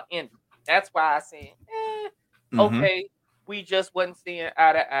y'all ended. That's why I said, okay, we just wasn't seeing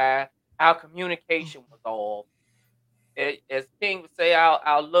eye to eye. Our communication was off. As King would say,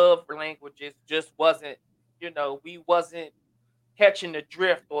 our love languages just wasn't, we wasn't catching the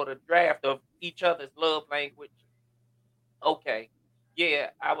drift or the draft of each other's love language. Okay,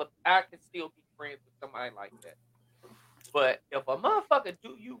 yeah, I could still be friends with somebody like that. But if a motherfucker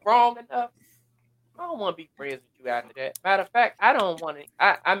do you wrong enough, I don't want to be friends with you after that. Matter of fact, I don't want to.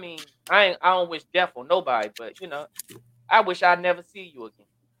 I don't wish death on nobody, but I wish I'd never see you again.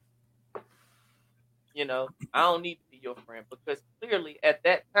 I don't need to be your friend because clearly at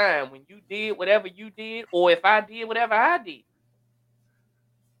that time when you did whatever you did, or if I did whatever I did,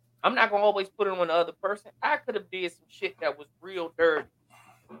 I'm not gonna always put it on the other person. I could have did some shit that was real dirty,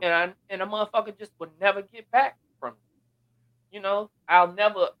 and a motherfucker just would never get back from it. I'll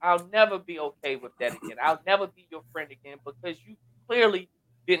never be okay with that again. I'll never be your friend again because you clearly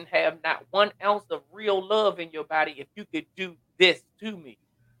didn't have not 1 ounce of real love in your body if you could do this to me.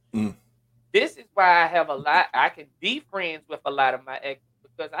 This is why I can be friends with a lot of my exes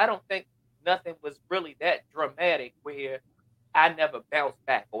because I don't think nothing was really that dramatic where I never bounced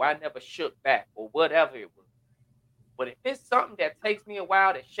back or I never shook back or whatever it was. But if it's something that takes me a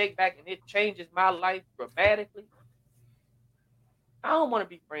while to shake back and it changes my life dramatically, I don't want to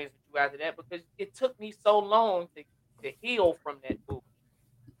be friends with you after that because it took me so long to heal from that bullshit.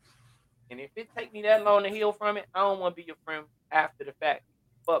 And if it take me that long to heal from it, I don't want to be your friend after the fact.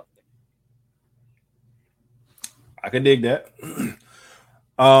 Fuck that. I can dig that.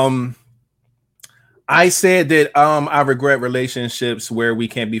 I said that I regret relationships where we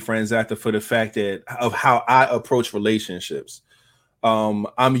can't be friends after for the fact of how I approach relationships.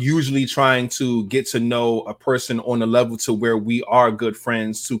 I'm usually trying to get to know a person on a level to where we are good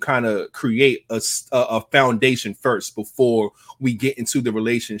friends to kind of create a foundation first before we get into the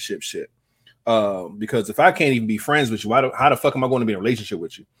relationship shit. Because if I can't even be friends with you, how the fuck am I going to be in a relationship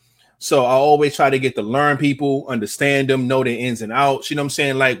with you? So I always try to get to learn people, understand them, know their ins and outs. You know what I'm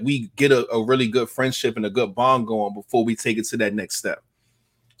saying? Like we get a really good friendship and a good bond going before we take it to that next step.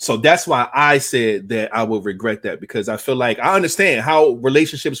 So that's why I said that I will regret that, because I feel like I understand how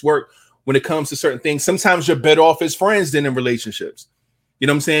relationships work when it comes to certain things. Sometimes you're better off as friends than in relationships. You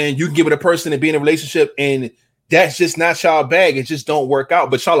know what I'm saying? You can give it a person to be in a relationship and that's just not y'all bag. It just don't work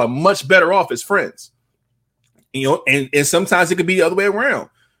out, but y'all are much better off as friends. You know, and sometimes it could be the other way around.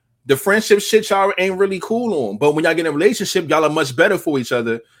 The friendship shit y'all ain't really cool on, but when y'all get in a relationship, y'all are much better for each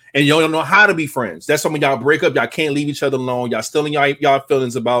other, and y'all don't know how to be friends. That's when y'all break up. Y'all can't leave each other alone. Y'all still in y'all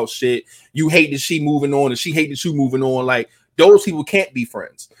feelings about shit. You hate that she moving on, and she hate that you moving on. Like those people can't be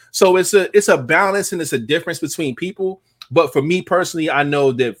friends. So it's a balance and it's a difference between people. But for me personally, I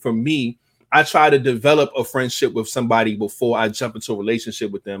know that for me, I try to develop a friendship with somebody before I jump into a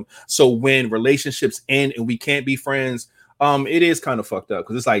relationship with them. So when relationships end and we can't be friends, it is kind of fucked up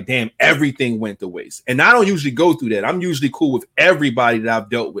because it's like, damn, everything went to waste. And I don't usually go through that. I'm usually cool with everybody that I've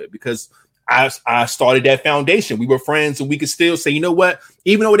dealt with because I started that foundation. We were friends and we could still say, you know what?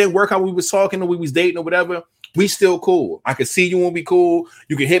 Even though it didn't work out, we was talking or we was dating or whatever, we still cool. I could see you when we cool.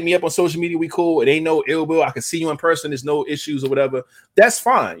 You can hit me up on social media. We cool. It ain't no ill will. I can see you in person. There's no issues or whatever. That's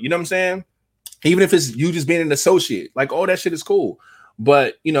fine. You know what I'm saying? Even if it's you just being an associate, like all that shit is cool.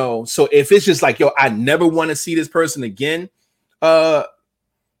 But, you know, so if it's just like, yo, I never want to see this person again, that's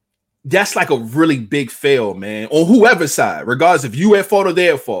like a really big fail, man, on whoever's side, regardless if you at fault or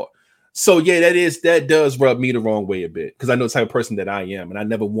they're at fault. So, yeah, that does rub me the wrong way a bit because I know the type of person that I am and I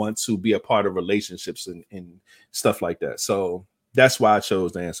never want to be a part of relationships and stuff like that. So that's why I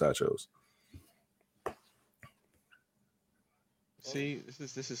chose the answer I chose. See,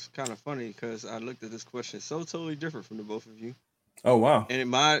 this is kind of funny because I looked at this question so totally different from the both of you. Oh wow!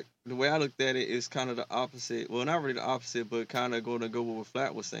 And the way I looked at it is kind of the opposite. Well, not really the opposite, but kind of going to go with what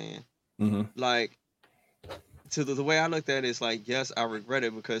Flat was saying. Mm-hmm. Like, to the way I looked at it is like, yes, I regret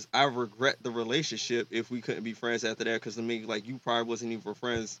it because I regret the relationship if we couldn't be friends after that. Because to me, like, you probably wasn't even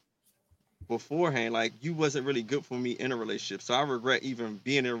friends beforehand. Like, you wasn't really good for me in a relationship. So I regret even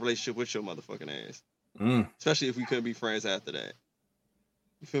being in a relationship with your motherfucking ass. Especially if we couldn't be friends after that.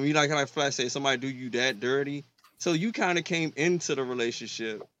 You feel me? Like Flat said, somebody do you that dirty. So you kind of came into the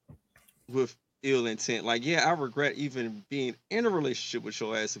relationship with ill intent. Like, yeah, I regret even being in a relationship with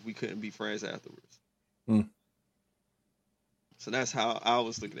your ass if we couldn't be friends afterwards. So that's how I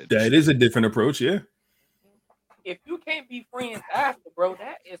was looking at it. That is a different approach, yeah. If you can't be friends after, bro,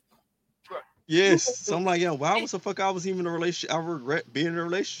 that is... Bro, yes. So I'm like, yeah, why was the fuck I was even in a relationship? I regret being in a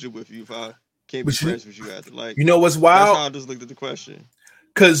relationship with you if I can't be friends with you after. Like, you know what's wild? That's how I just looked at the question.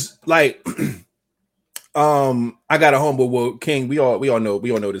 Cause like, I got a homeboy. Well, King, we all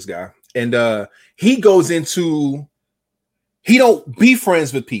know this guy, and he goes into, he don't be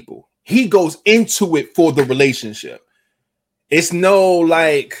friends with people. He goes into it for the relationship. It's no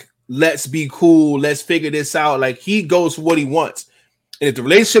like, let's be cool, let's figure this out. Like he goes for what he wants, and if the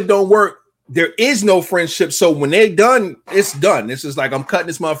relationship don't work, there is no friendship. So when they're done, it's done. It's just like I'm cutting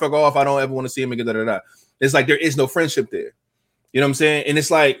this motherfucker off. I don't ever want to see him again. It's like there is no friendship there. You know what I'm saying? And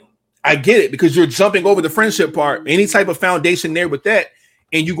it's like, I get it because you're jumping over the friendship part, any type of foundation there with that,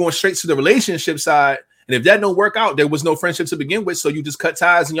 and you're going straight to the relationship side. And if that don't work out, there was no friendship to begin with. So you just cut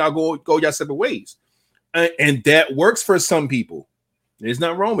ties and y'all go your separate ways. And that works for some people. There's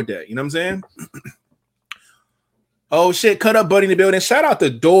nothing wrong with that. You know what I'm saying? Oh shit, cut up buddy in the building. Shout out to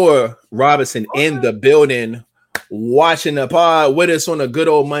Dora Robinson in the building, watching the pod with us on a good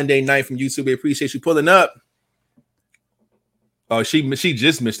old Monday night from YouTube. We appreciate you pulling up. Oh, she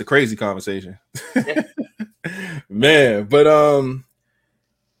just missed the crazy conversation. Man, but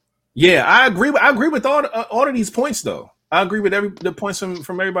yeah, I agree with all of these points though. I agree with the points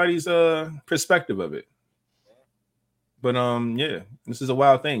from everybody's perspective of it. But yeah, this is a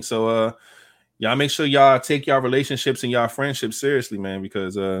wild thing. So y'all make sure y'all take y'all relationships and y'all friendships seriously, man,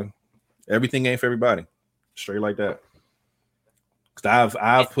 because everything ain't for everybody. Straight like that. Cause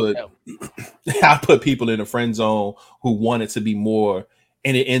I've put people in a friend zone who wanted to be more,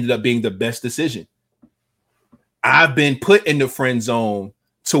 and it ended up being the best decision. I've been put in the friend zone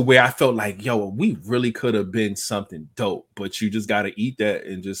to where I felt like, yo, we really could have been something dope, but you just got to eat that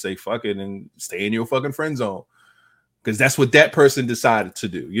and just say fuck it and stay in your fucking friend zone. Because that's what that person decided to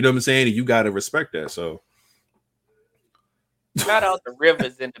do. You know what I'm saying? And you got to respect that. So shout out the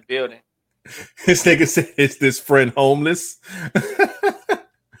Rivers in the building. This nigga said, is this friend homeless?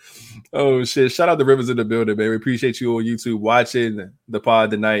 Oh shit! Shout out the Rivers in the building, man. We appreciate you on YouTube watching the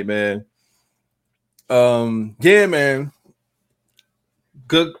pod tonight, man. Yeah, man.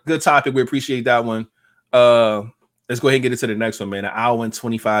 good topic. We appreciate that one. Let's go ahead and get into the next one, man. An hour and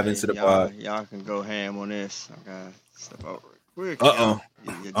 25 into the pod. Y'all can go ham on this. I gotta step out real quick. I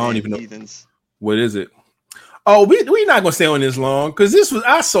don't even know. Heathens. What is it? Oh, we not gonna stay on this long because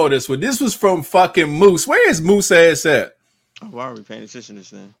I saw this one. This was from fucking Moose. Where is Moose ass at? Oh, why are we paying attention to this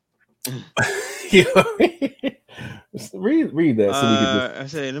thing? read that. So we can I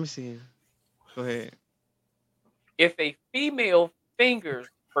said, let me see. Go ahead. If a female fingers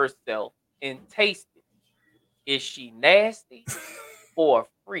herself and tastes it, is she nasty or a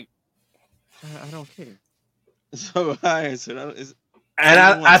freak? I don't care. So I answered.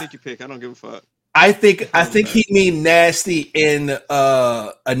 I think you pick. I don't give a fuck. I think he mean nasty in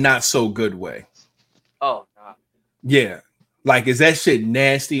a not so good way. Oh, nah. Yeah. Like, is that shit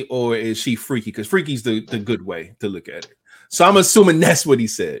nasty or is she freaky? Because freaky's the good way to look at it. So I'm assuming that's what he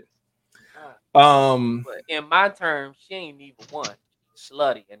said. But in my terms, she ain't even one.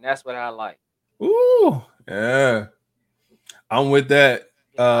 Slutty, and that's what I like. Ooh, yeah. I'm with that.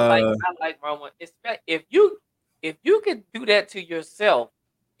 I like my one. If you can do that to yourself,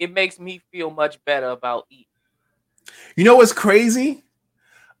 it makes me feel much better about eating. You know what's crazy?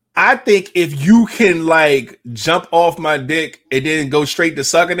 I think if you can like jump off my dick and then go straight to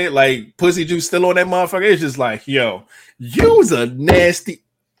sucking it, like pussy juice still on that motherfucker, it's just like, yo, you's a nasty,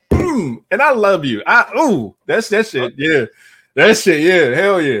 and I love you. That's that shit, yeah, that shit, yeah,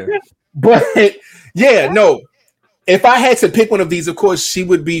 hell yeah. But yeah, no. If I had to pick one of these, of course, she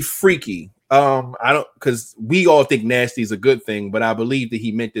would be freaky. I don't, because we all think nasty is a good thing, but I believe that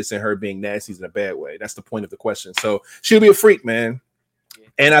he meant this in her being nasty in a bad way. That's the point of the question. So she'll be a freak, man.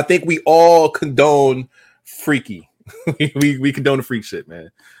 And I think we all condone freaky. we condone the freak shit, man.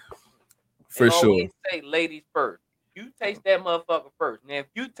 For sure. Say ladies first. You taste that motherfucker first. Now, if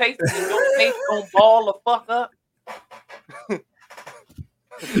you taste it and your face don't ball the fuck up.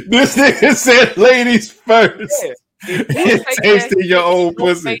 This nigga said ladies first. Yeah. If you tasting your own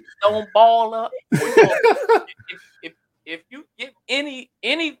pussy, don't ball up. If you get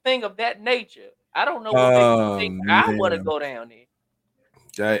anything of that nature, I don't know what they think. I want to go down there.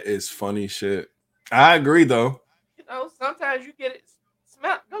 That is funny shit. I agree though. You know, sometimes you get it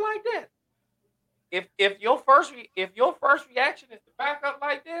smell go like that. If your first reaction is to back up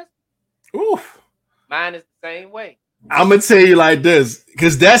like this, oof, mine is the same way. I'm gonna tell you like this,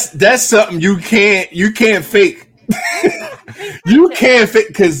 because that's something you can't fake. You can't fake,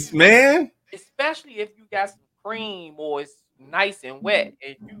 because man, especially if you got some cream or it's nice and wet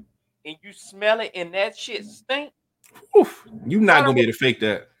and you smell it and that shit stink. Oof, you're not gonna be able to fake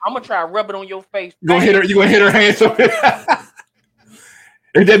that. I'm gonna try to rub it on your face. You gonna hit her hands on it.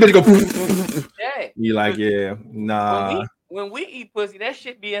 And that bitch go. Yeah. You like, yeah, nah. When we eat pussy, that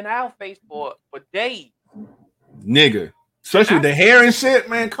shit be in our face for days. Nigga. Especially with the hair and shit,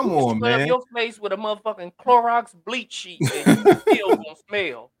 man. Come on, man. Your face with a motherfucking Clorox bleach sheet and you still gonna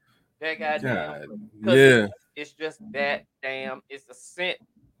smell that goddamn. Yeah. It's just that damn. It's a scent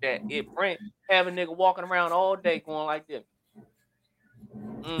that it brings. Have a nigga walking around all day going like this.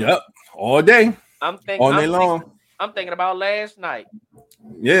 Yep, all day. I'm thinking all day long. I'm thinking about last night.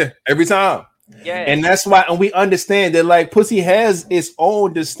 Yeah, every time. Yeah, and that's why, and we understand that like pussy has its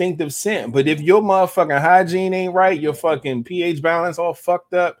own distinctive scent. But if your motherfucking hygiene ain't right, your fucking pH balance all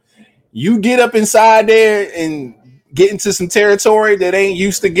fucked up, you get up inside there and get into some territory that ain't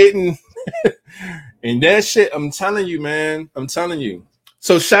used to getting. And that shit, I'm telling you, man. I'm telling you.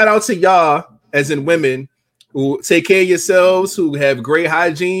 So shout out to y'all, as in women, who take care of yourselves, who have great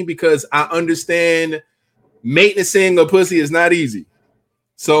hygiene, because I understand maintaining a pussy is not easy.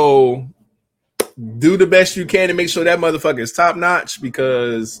 So do the best you can to make sure that motherfucker is top notch,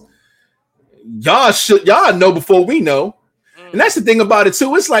 because y'all know before we know. And that's the thing about it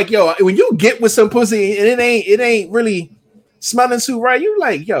too. It's like, yo, when you get with some pussy and it ain't really smelling too right, you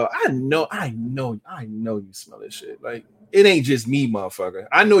like, yo, I know you smell this shit. Like, it ain't just me, motherfucker.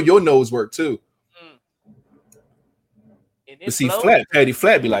 I know your nose work too. But see, Patty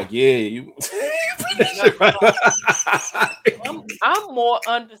Flat be like, yeah, you. I'm more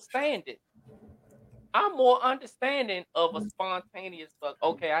understanding. I'm more understanding of a spontaneous fuck.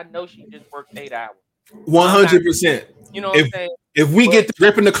 Okay, I know she just worked 8 hours. 100%. You know what I'm saying? If we get to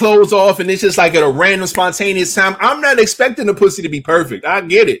ripping the clothes off and it's just like at a random spontaneous time, I'm not expecting the pussy to be perfect. I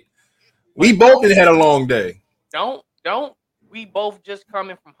get it. We both had a long day. Don't we both just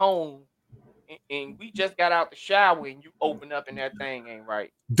coming from home and we just got out the shower and you open up and that thing ain't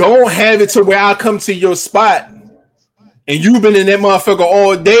right. Don't have it to where I come to your spot and you've been in that motherfucker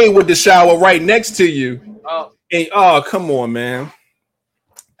all day with the shower right next to you. And come on, man.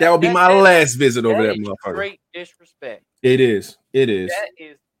 That would be my last visit over that motherfucker. Great disrespect. It is. It is. That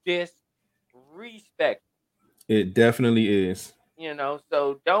is disrespectful. It definitely is. You know,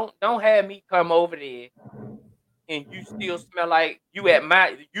 so don't have me come over there and you still smell like you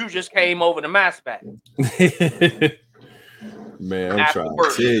just came over to my spot. Man, I'm trying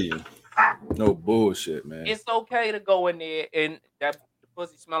to tell you. No bullshit, man. It's okay to go in there and that the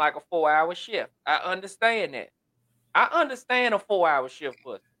pussy smell like a 4-hour shift. I understand that. I understand a 4-hour shift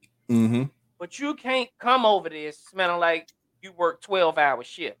pussy. Mm-hmm. But you can't come over there smelling like you work 12-hour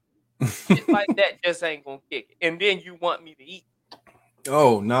shift. Shit like that just ain't gonna kick it. And then you want me to eat.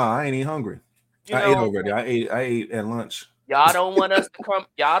 Oh no, I ain't even hungry. You I know ate already. I ate at lunch. Y'all don't want us to come.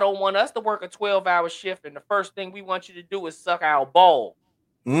 Y'all don't want us to work a 12-hour shift, and the first thing we want you to do is suck our ball.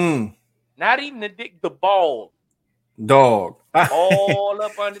 Not even the dick, the ball. Dog. All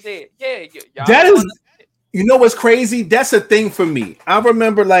up under there. Yeah, y'all that is. You know what's crazy? That's a thing for me. I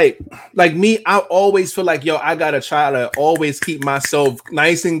remember, like me. I always feel like, yo, I gotta try to always keep myself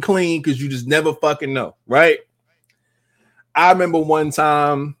nice and clean because you just never fucking know, right? I remember one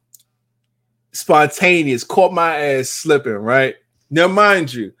time, spontaneous, caught my ass slipping, right? Now,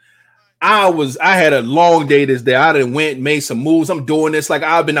 mind you, I had a long day this day. I done went and made some moves. I'm doing this like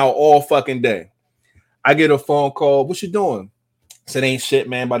I've been out all fucking day. I get a phone call. What you doing? I said, ain't shit,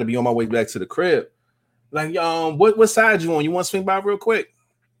 man. About to be on my way back to the crib. Like, what side you on? You want to swing by real quick?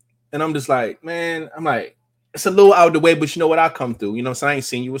 And I'm just like, man, I'm like, it's a little out of the way, but you know what? I'll come through. You know what I'm saying? I ain't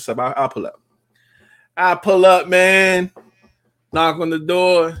seen you. What's up? I'll pull up. I pull up, man. Knock on the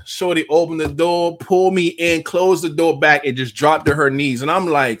door. Shorty open the door, pull me in, close the door back, and just drop to her knees. And I'm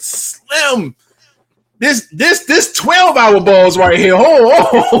like, Slim, this 12-hour balls right here.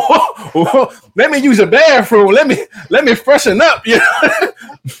 Oh, let me use a bathroom. Let me freshen up. You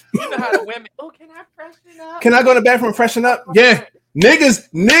know how the women. Oh, can I freshen up? Can I go to the bathroom and freshen up? Yeah,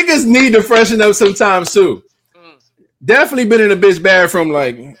 niggas need to freshen up sometimes too. Definitely been in a bitch bathroom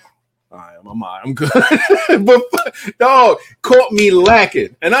like. I'm good. But dog caught me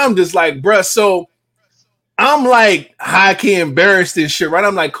lacking. And I'm just like, bruh. So I'm like high-key embarrassed and shit, right?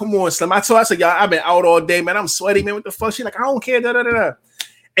 I'm like, come on, Slim. I said, y'all, I've been out all day, man. I'm sweaty, man. What the fuck? She like, I don't care. Da, da, da, da.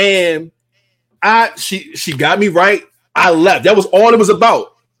 And she got me right. I left. That was all it was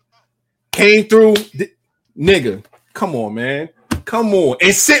about. Came through, nigga. Come on, man. Come on.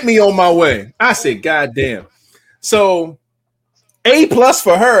 And sent me on my way. I said, God damn. So A+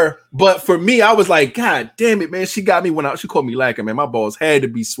 for her, but for me, I was like, God damn it, man. She got me she called me lacking, man. My balls had to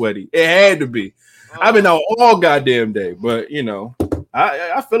be sweaty. It had to be. I've been out all goddamn day, but you know,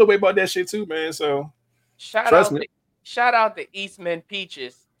 I feel a way about that shit too, man. So shout out to Eastman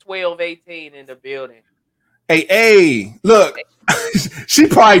Peaches 1218 in the building. Hey, look, she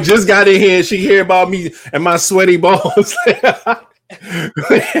probably just got in here and she hear about me and my sweaty balls.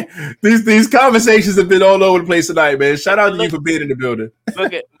 These conversations have been all over the place tonight, man. Shout out to you for being in the building.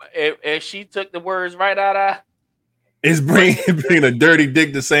 Look at if she took the words right out of. It's bringing a dirty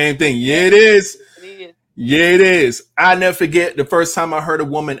dick the same thing. Yeah, it is. Yeah, it is. I never forget the first time I heard a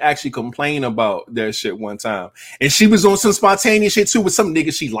woman actually complain about that shit one time. And she was on some spontaneous shit too with some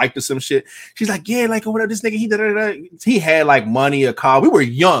nigga she liked or some shit. She's like, yeah, like whatever, this nigga, he had like money, a car. We were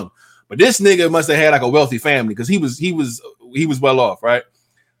young, but this nigga must have had like a wealthy family because he was well off, right?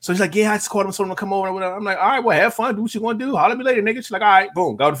 So he's like, yeah, I just called him, so I'm gonna come over. Whatever. I'm like, all right, well, have fun, do what you gonna do. Holler at me later, nigga. She's like, all right,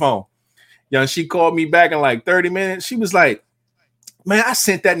 boom, got the phone. Yeah, she called me back in like 30 minutes. She was like, man, I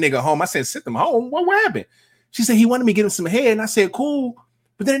sent that nigga home. I said, sent him home. What happened? She said he wanted me to give him some head. And I said, cool.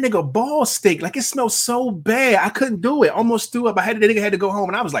 But then that nigga ball steak, like it smelled so bad. I couldn't do it. Almost threw up. The nigga had to go home.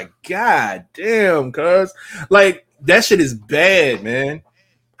 And I was like, God damn, cuz. Like, that shit is bad, man.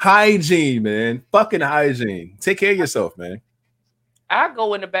 Hygiene, man. Fucking hygiene. Take care of yourself, man. I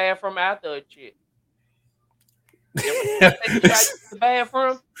go in the bathroom after a chick. The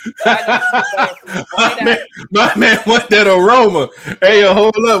bathroom. My man want that aroma. Hey, yo,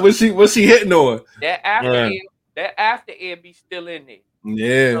 hold up. What's she hitting on? That after air be still in there.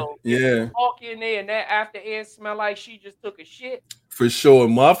 Yeah, so yeah. Walk in there and that after air smell like she just took a shit. For sure,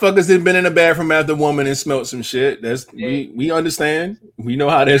 motherfuckers have been in the bathroom after a woman and smelled some shit. That's we understand. We know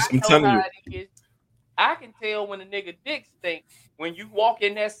how that's. I'm telling you. I can tell when a nigga dick stink when you walk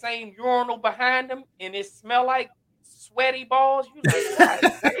in that same urinal behind him and it smell like sweaty balls. You like,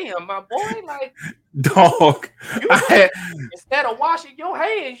 God damn, my boy, like dog. Instead of washing your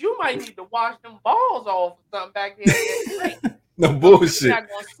hands, you might need to wash them balls off or something back there. No bullshit. You're not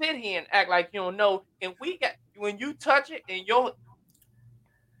gonna sit here and act like you don't know. And when you touch it and your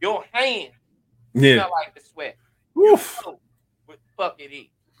hand smell like the sweat. Oof. You know what the fuck it is.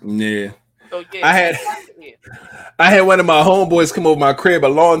 Yeah. So yeah, I had one of my homeboys come over my crib a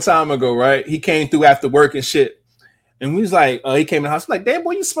long time ago, right? He came through after work and shit. And we was like, he came in the house, like, damn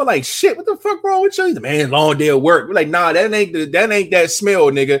boy, you smell like shit. What the fuck wrong with you? He's like, man, long day of work. We're like, nah, that ain't that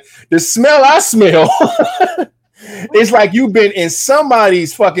smell, nigga. The smell I smell. It's like you've been in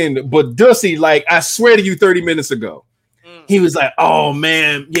somebody's fucking badussy, like I swear to you 30 minutes ago. He was like, oh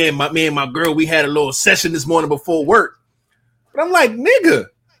man, yeah, me and my girl, we had a little session this morning before work. But I'm like, nigga,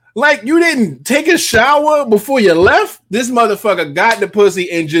 like you didn't take a shower before you left? This motherfucker got the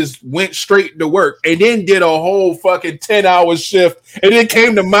pussy and just went straight to work and then did a whole fucking 10-hour shift and then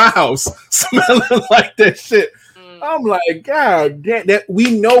came to my house smelling like that shit. I'm like, God damn, that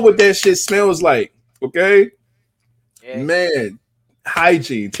we know what that shit smells like, okay? Yeah. Man,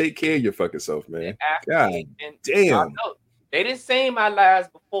 hygiene. Take care of your fucking self, man. God damn. They didn't say my lies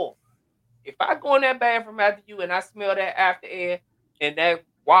before. If I go in that bathroom after you and I smell that after air and that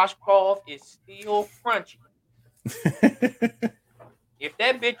washcloth is still crunchy. If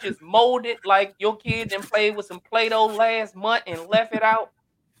that bitch is molded like your kid done played with some Play-Doh last month and left it out.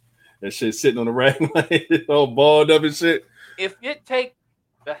 That shit sitting on the rack like all balled up and shit. If you take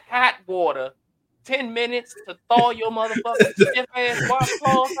the hot water 10 minutes to thaw your motherfucking stiff ass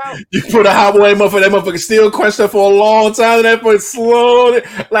washcloth out. You put a hot water in that motherfucker still crushed up for a long time and that motherfucker slowly.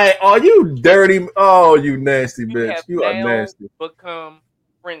 Like, oh, you dirty. Oh, you nasty bitch. You are nasty. Become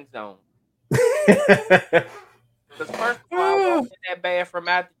friend zone. Because first of all, I walked in that bathroom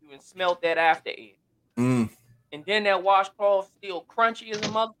after you and smelled that after air. And then that washcloth still crunchy as a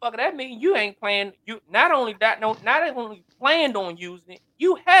motherfucker. That means you ain't planned. You not only planned on using it,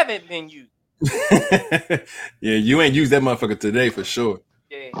 you haven't been using it. Yeah, you ain't used that motherfucker today for sure.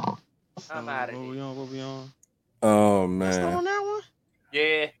 Yeah, I'm out of here. What we on? Oh man, still on that one?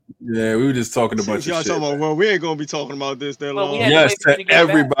 Yeah, we were just talking a bunch of shit. Talking about, well, we ain't gonna be talking about this that long. Yes, to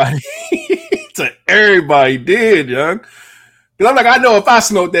everybody, to everybody did, young. Because I'm like, I know if I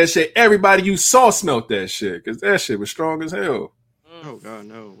smelled that shit, everybody you saw smelled that shit because that shit was strong as hell. Oh God,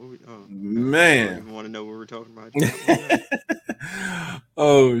 no! Man, I don't want to know what we're talking about.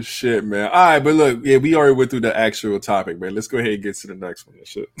 Oh shit, man! All right, but look, yeah, we already went through the actual topic, man. Let's go ahead and get to the next one.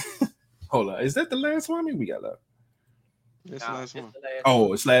 Shit. Hold on, is that the last one? I mean, we got left. That's the last one.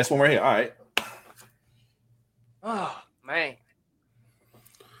 Oh, it's the last one right here. All right. Oh man.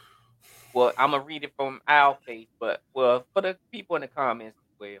 Well, I'm gonna read it from our page, but for the people in the comments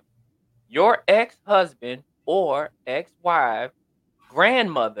as well. Your ex-husband or ex-wife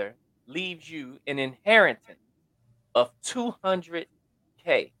grandmother leaves you an inheritance of $200,000.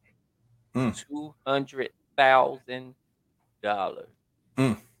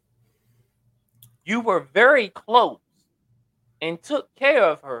 $200,000. You were very close and took care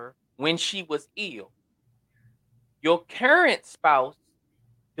of her when she was ill. Your current spouse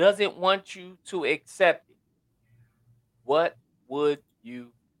doesn't want you to accept it. What would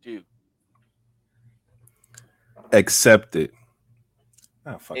you do? Accept it.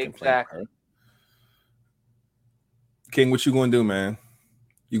 Exactly. King, what you gonna do, man?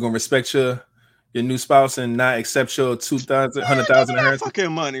 You gonna respect your new spouse and not accept your $100,000 inheritance?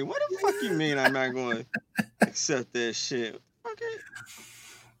 Fucking money. What the fuck you mean I'm not going to accept that shit?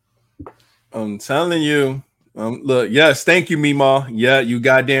 Okay. I'm telling you. Look, yes, thank you, Meemaw. Yeah, you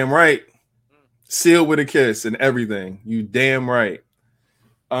goddamn right. Sealed with a kiss and everything. You damn right.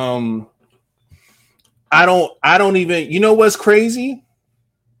 I don't even. You know what's crazy?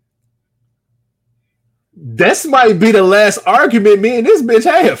 This might be the last argument me and this bitch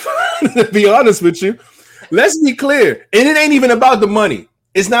have. To be honest with you, let's be clear. And it ain't even about the money.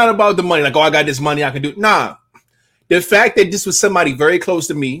 It's not about the money. Like, oh, I got this money, I can do. Nah. The fact that this was somebody very close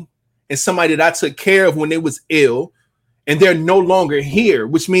to me and somebody that I took care of when they was ill, and they're no longer here,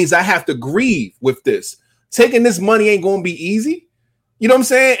 which means I have to grieve with this. Taking this money ain't going to be easy. You know what I'm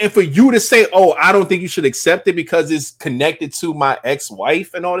saying? And for you to say, oh, I don't think you should accept it because it's connected to my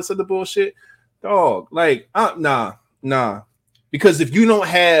ex-wife and all this other bullshit. Dog, like, nah. Because if you don't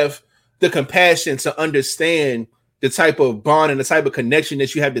have the compassion to understand the type of bond and the type of connection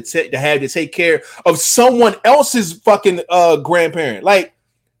that you have to take care of someone else's fucking grandparent, like,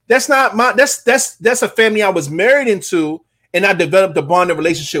 that's not my that's a family I was married into and I developed a bond and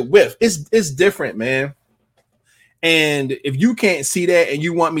relationship with. It's different, man. And if you can't see that and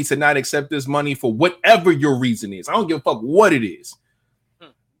you want me to not accept this money for whatever your reason is, I don't give a fuck what it is.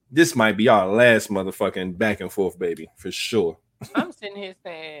 This might be our last motherfucking back and forth, baby, for sure. I'm sitting here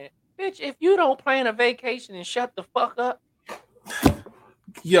saying, bitch, if you don't plan a vacation and shut the fuck up.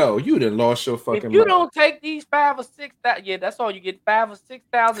 Yo, you done lost your fucking If you don't take these 5 or 6 thousand, yeah, that's all you get, 5 or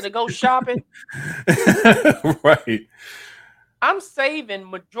 6,000 to go shopping. Right. I'm saving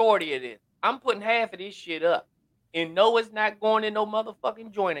majority of this. I'm putting half of this shit up. And no, it's not going in no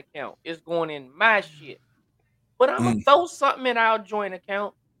motherfucking joint account. It's going in my shit. but I'm gonna throw something in our joint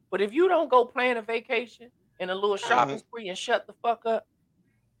account. But if you don't go plan a vacation and a little shopping spree and shut the fuck up,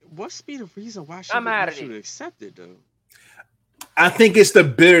 what's be the reason why she I'm out want of you it. to accept it though? I think it's the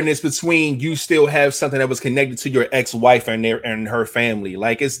bitterness between you still have something that was connected to your ex-wife and her family.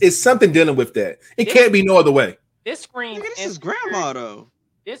 Like it's something dealing with that. It can't be no other way. This screams. Nigga, this is grandma though.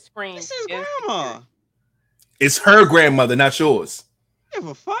 This screams. This is grandma. It's her grandmother, not yours. Give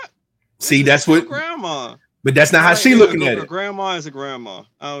a fuck. See, that's what grandma. But that's not how she looking at it. Grandma is a grandma.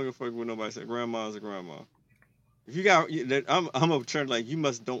 I don't give a fuck what nobody said. Grandma is a grandma. If you got, I'm a trend like you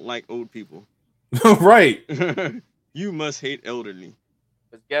must don't like old people. Right. You must hate elderly.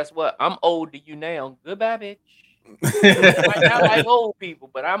 Because guess what? I'm old to you now. Goodbye, bitch. I like old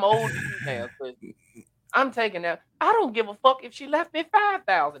people, but I'm old to you now. I'm taking that. I don't give a fuck if she left me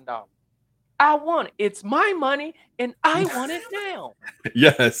 $5,000. I want it. It's my money, and I want it now.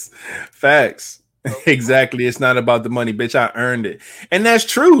 Yes, facts. Exactly. It's not about the money, bitch. I earned it. And that's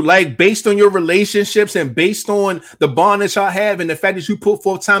true. Like, based on your relationships and based on the bond that y'all have and the fact that you put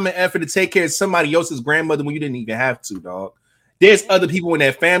forth time and effort to take care of somebody else's grandmother when you didn't even have to, dog. There's other people in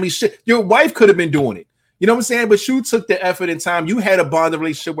that family. Shit, your wife could have been doing it. You know what I'm saying? But you took the effort and time. You had a bond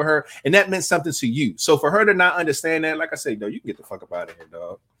relationship with her, and that meant something to you. So for her to not understand that, like I said, you can get the fuck up out of here,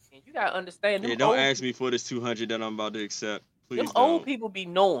 dog. And you gotta understand. Yeah, don't ask me for this 200 that I'm about to accept. Please them old people be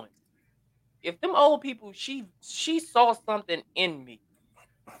knowing. If them old people, she saw something in me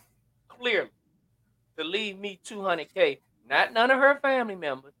clearly to leave me $200K, not none of her family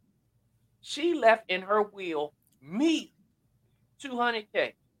members. She left in her will me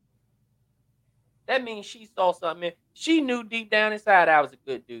 $200K. That means she saw something. She knew deep down inside I was a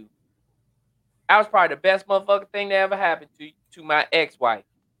good dude. I was probably the best motherfucking thing that ever happened to my ex-wife.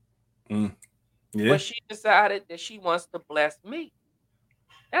 Yeah. But she decided that she wants to bless me.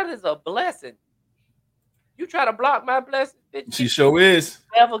 That is a blessing. You try to block my blessing, bitch. She sure is.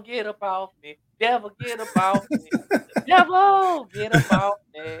 Devil, get up off me. Devil, get up off me. Devil, get up off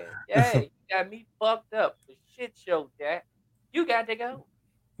me. Yeah, you got me fucked up. The shit show, Jack. You got to go.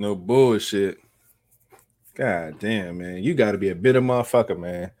 No bullshit. God damn, man. You got to be a bitter motherfucker,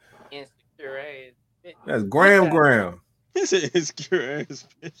 man. Insecure ass bitch. That's Graham. This is insecure ass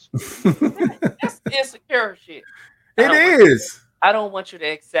bitch. That's insecure shit. It is. I don't want you to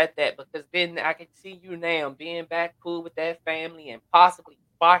accept that because then I can see you now being back cool with that family and possibly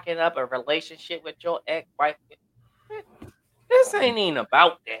sparking up a relationship with your ex-wife. This ain't even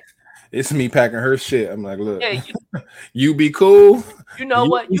about that. It's me packing her shit. I'm like, look, yeah, you be cool. You know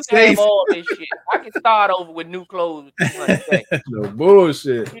what? You can have all this shit. I can start over with new clothes. No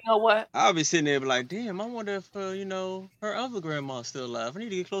bullshit. You know what? I'll be sitting there be like, damn, I wonder if, her other grandma's still alive. I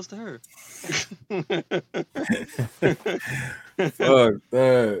need to get close to her. Fuck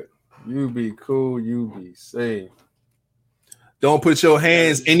that. You be cool. You be safe. Don't put your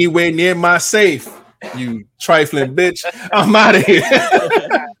hands anywhere near my safe. You trifling bitch. I'm out of here.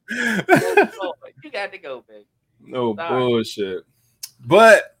 You got to go, baby. No bullshit.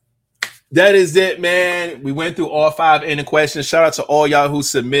 But that is it, man. We went through all 5 ending questions. Shout out to all y'all who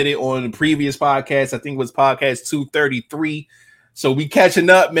submitted on the previous podcast. I think it was podcast 233. So we catching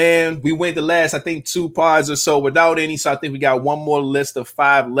up, man. We went the last, I think, 2 pods or so without any. So I think we got one more list of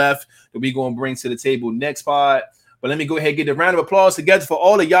 5 left that we going to bring to the table next pod. But let me go ahead and get a round of applause together for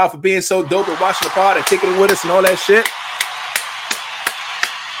all of y'all for being so dope and watching the pod and kicking it with us and all that shit.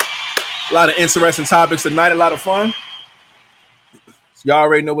 A lot of interesting topics tonight, a lot of fun. So y'all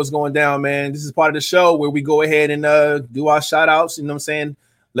already know what's going down, man. This is part of the show where we go ahead and do our shout outs, you know what I'm saying?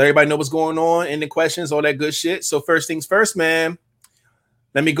 Let everybody know what's going on, and the questions, all that good shit. So first things first, man.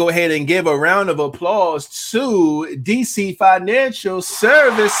 Let me go ahead and give a round of applause to DC Financial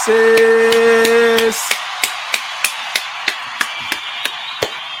Services.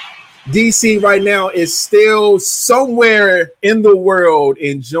 DC right now is still somewhere in the world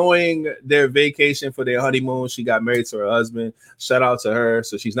enjoying their vacation for their honeymoon. She got married to her husband. Shout out to her.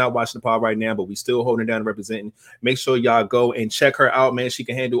 So she's not watching the pod right now, but we still holding down and representing. Make sure y'all go and check her out, man. She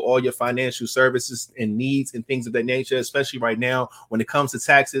can handle all your financial services and needs and things of that nature, especially right now when it comes to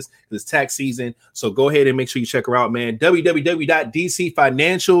taxes. It's tax season. So go ahead and make sure you check her out, man.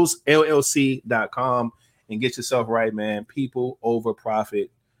 www.dcfinancialsllc.com and get yourself right, man. People over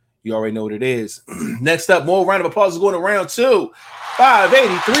profit. You already know what it is. Next up, more round of applause is going to round 2.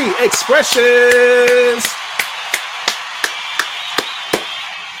 583 Expressions.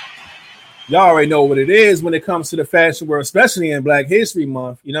 Y'all already know what it is when it comes to the fashion world, especially in Black History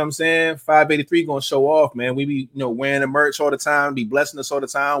Month. You know what I'm saying? 583 going to show off, man. We be, wearing the merch all the time, be blessing us all the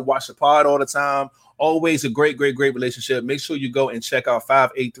time, watch the pod all the time. Always a great, great, great relationship. Make sure you go and check out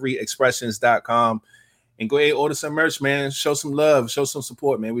 583expressions.com. and go ahead and order some merch, man. Show some love, show some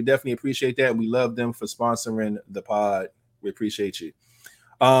support, man. We definitely appreciate that. We love them for sponsoring the pod. We appreciate you.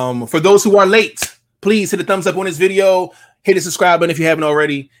 For those who are late, please hit the thumbs up on this video. Hit the subscribe button if you haven't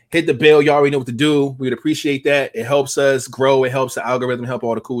already. Hit the bell. You already know what to do. We'd appreciate that. It helps us grow. It helps the algorithm, help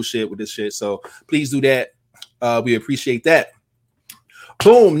all the cool shit with this shit. So please do that. We appreciate that.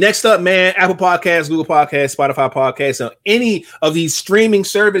 Boom. Next up, man, Apple Podcasts, Google Podcasts, Spotify Podcasts, and any of these streaming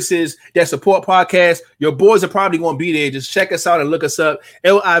services that support podcasts. Your boys are probably going to be there. Just check us out and look us up.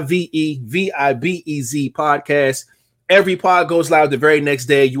 LIVEVIBEZ Podcast. Every pod goes live the very next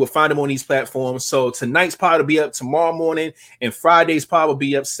day. You will find them on these platforms. So tonight's pod will be up tomorrow morning, and Friday's pod will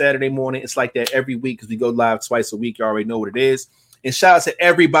be up Saturday morning. It's like that every week because we go live twice a week. You already know what it is. And shout out to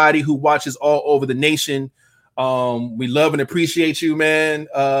everybody who watches all over the nation. We love and appreciate you, man.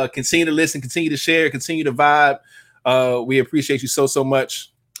 Continue to listen, continue to share, continue to vibe. We appreciate you so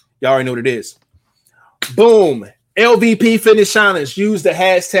much. Y'all already know what it is. Boom. LVP Fitness Challenge. Use the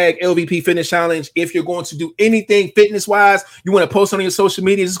hashtag LVP Fitness Challenge. If you're going to do anything fitness-wise, you want to post on your social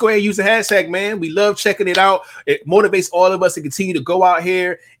media, just go ahead and use the hashtag, man. We love checking it out. It motivates all of us to continue to go out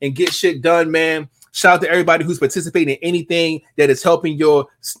here and get shit done, man. Shout out to everybody who's participating in anything that is helping your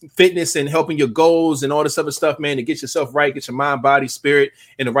fitness and helping your goals and all this other stuff, man, to get yourself right, get your mind, body, spirit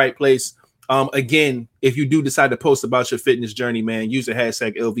in the right place. Again, if you do decide to post about your fitness journey, man, use the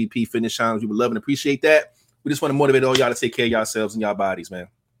hashtag LVP Fitness Challenge. We would love and appreciate that. We just want to motivate all y'all to take care of yourselves and your bodies, man.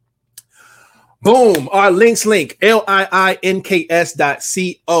 Boom. Our links link, links.co/Livebox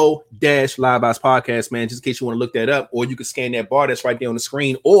Podcast, man, just in case you want to look that up, or you can scan that bar that's right there on the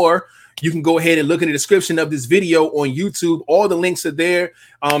screen, or you can go ahead and look in the description of this video on YouTube. All the links are there.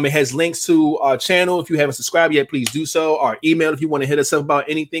 It has links to our channel. If you haven't subscribed yet, please do so. Our email, if you want to hit us up about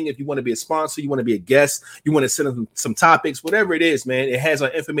anything, if you want to be a sponsor, you want to be a guest, you want to send us some topics, whatever it is, man. It has our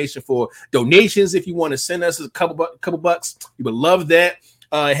information for donations. If you want to send us a couple bucks, we would love that.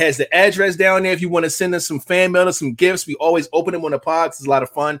 It has the address down there. If you want to send us some fan mail or some gifts, we always open them on the pod. It's a lot of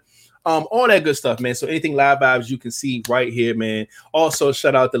fun. All that good stuff, man. So anything Live Vibes you can see right here, man. Also,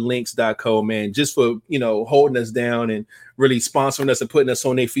 shout out to links.co, man, just for, holding us down and really sponsoring us and putting us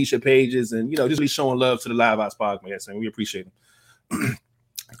on their feature pages and, just really showing love to the Live Vibes podcast, and we appreciate it.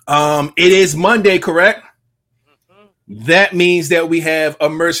 It is Monday, correct? That means that we have a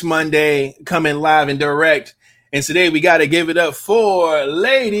Merch Monday coming live and direct. And today we got to give it up for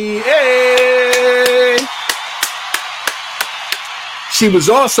Lady A. She was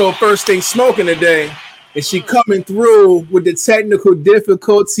also first thing smoking today, and she coming through with the technical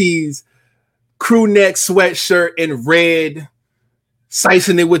difficulties, crew neck sweatshirt in red,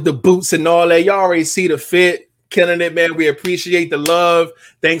 slicing it with the boots and all that. Y'all already see the fit, killing it, man. We appreciate the love.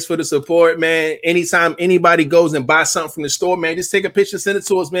 Thanks for the support, man. Anytime anybody goes and buys something from the store, man, just take a picture, send it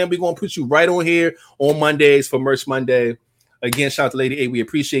to us, man. We're going to put you right on here on Mondays for Merch Monday. Again, shout out to Lady A. We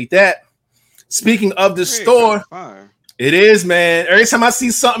appreciate that. Speaking of the store, it is, man. Every time I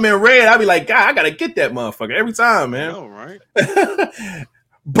see something in red, I'll be like, God, I got to get that motherfucker every time, man. All right.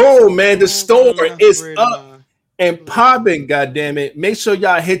 Boom, man. The store is up and popping, goddammit. Make sure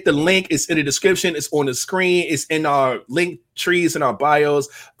y'all hit the link. It's in the description. It's on the screen. It's in our link trees and our bios.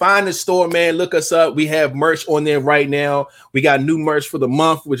 Find the store, man. Look us up. We have merch on there right now. We got new merch for the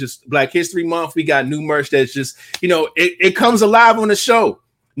month, which is Black History Month. We got new merch that's just, it comes alive on the show.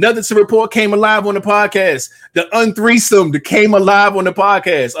 Nothing to Report came alive on the podcast. The Unthreesome that came alive on the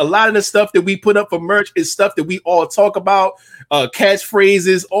podcast. A lot of the stuff that we put up for merch is stuff that we all talk about,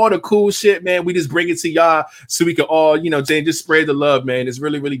 catchphrases, all the cool shit, man. We just bring it to y'all so we can all, Jane, just spread the love, man. It's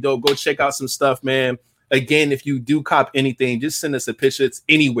really, really dope. Go check out some stuff, man. Again, if you do cop anything, just send us a picture. It's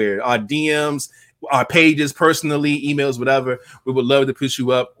anywhere. Our DMs, our pages, personally, emails, whatever. We would love to put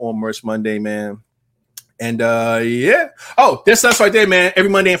you up on Merch Monday, man. And yeah. Oh, that's us right there, man.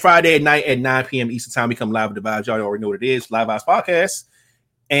 Every Monday and Friday at night at 9 p.m. Eastern time, we come live with the Vibes. Y'all already know what it is. Live Vibes Podcast.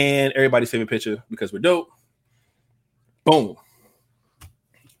 And everybody's favorite picture because we're dope. Boom.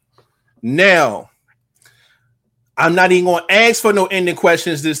 Now, I'm not even going to ask for no ending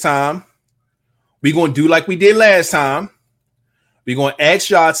questions this time. We're going to do like we did last time. We're going to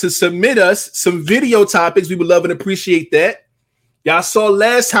ask y'all to submit us some video topics. We would love and appreciate that. Y'all saw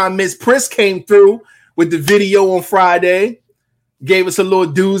last time Miss Prince came through with the video on Friday, gave us a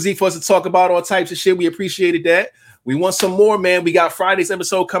little doozy for us to talk about all types of shit. We appreciated that. We want some more, man. We got Friday's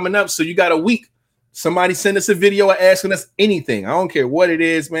episode coming up, so you got a week. Somebody send us a video asking us anything. I don't care what it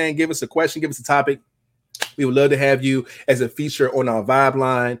is, man. Give us a question, give us a topic. We would love to have you as a feature on our Vibe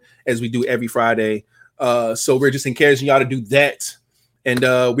line as we do every Friday. So we're just encouraging y'all to do that.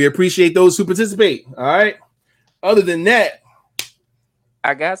 And we appreciate those who participate. All right. Other than that,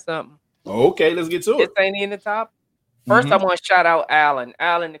 I got something. Okay, let's get to This it. ain't in the top. First, Mhm. I want to shout out Alan.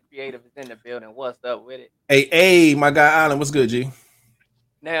 Alan, the creative, is in the building. What's up with it? Hey, my guy Allen, what's good, G?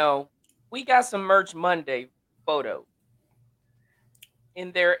 Now, we got some Merch Monday photos.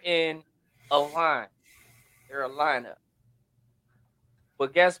 And they're in a line. They're a lineup.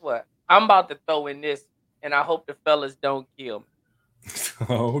 But guess what? I'm about to throw in this, and I hope the fellas don't kill me.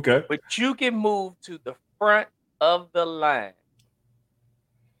 Oh, okay. But you can move to the front of the line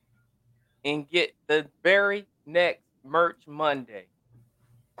and get the very next Merch Monday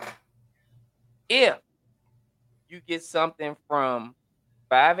if you get something from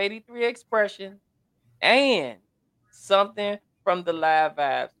 583 Expression and something from the Live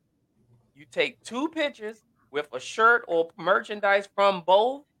Vibes. You take 2 pictures with a shirt or merchandise from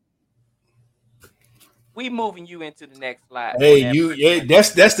both. We moving you into the next slide. Hey,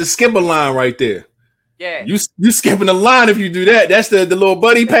 that's the skipper line right there. Yeah. You skipping the line if you do that. That's the little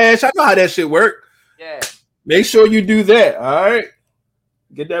buddy pass. I know how that shit work. Yeah. Make sure you do that. All right.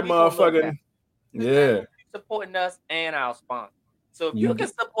 Get that motherfucker. Yeah. Supporting us and our sponsor. So if you can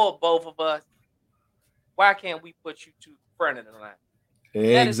support both of us, why can't we put you to the front of the line?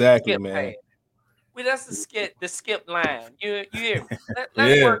 Exactly, man. Well, that's the skip line. You hear me?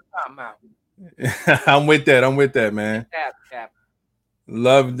 Let's work something out. I'm with that, man.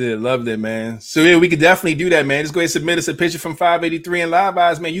 Loved it, man. So yeah, we could definitely do that, man. Just go ahead and submit us a picture from 583 and Live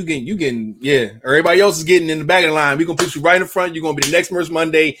Eyes, man. You getting, yeah. Everybody else is getting in the back of the line. We're gonna put you right in front. You're gonna be the next Merch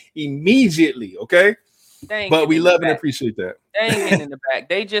Monday immediately, okay? But we love and appreciate that. They ain't getting in the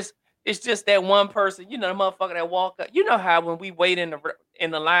back. It's just that one person, the motherfucker that walk up. You know how when we wait in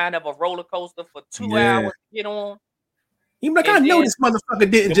the line of a roller coaster for 2 hours to get on. You like, I know this motherfucker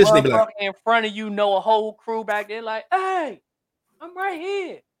didn't just nigga like in front of you know a whole crew back there like, hey, I'm right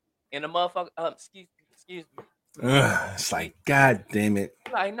here. And the motherfucker, excuse me. It's like, God damn it.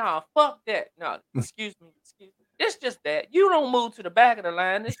 Like, nah, fuck that. No, excuse me. It's just that. You don't move to the back of the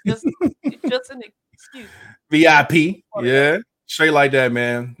line. It's just an excuse. VIP. Yeah. Straight like that,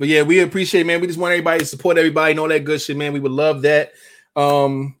 man. But yeah, we appreciate, man. We just want everybody to support everybody and all that good shit, man. We would love that.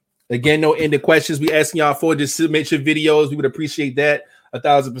 Again, no ending questions. We asking y'all for, just submit your videos. We would appreciate that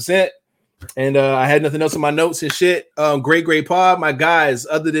 1,000%. And I had nothing else in my notes and shit. Great pod, my guys.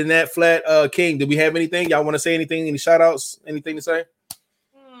 Other than that, Flat King, did we have anything? Y'all want to say anything? Any shout outs? Anything to say?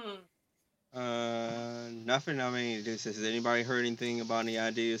 Nothing. I mean, has anybody heard anything about any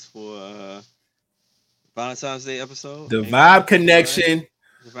ideas for Valentine's Day episode? The Vibe Connection.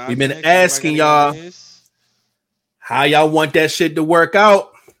 We've been asking y'all how y'all want that shit to work out.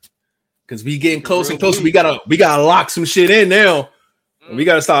 Because we getting closer and closer. We gotta lock some shit in now. We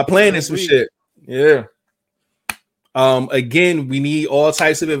gotta start planning some shit. Yeah. Again, we need all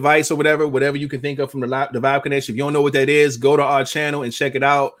types of advice or whatever you can think of from the Vibe Connection. If you don't know what that is, go to our channel and check it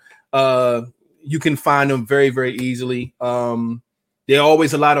out. You can find them very, very easily. They're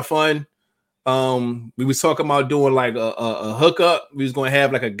always a lot of fun. We was talking about doing like a hookup. We was gonna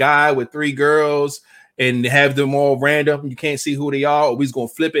have like a guy with 3 girls and have them all random. You can't see who they are. Or we was gonna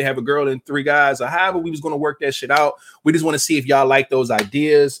flip it, have a girl and 3 guys, or however we was gonna work that shit out. We just want to see if y'all like those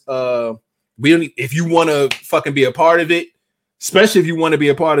ideas. If you want to fucking be a part of it, especially if you want to be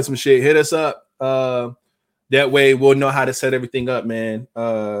a part of some shit, hit us up. That way we'll know how to set everything up, man.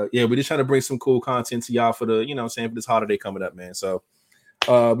 Yeah, we're just trying to bring some cool content to y'all for the, for this holiday coming up, man. So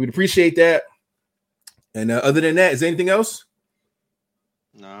we'd appreciate that. And other than that, is there anything else?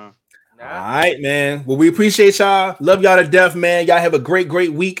 No. All right, man. Well, we appreciate y'all. Love y'all to death, man. Y'all have a great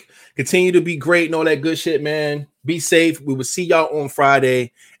week. Continue to be great and all that good shit, man. Be safe. We will see y'all on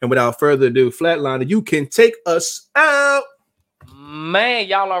Friday. And without further ado, Flatliner, you can take us out. Man,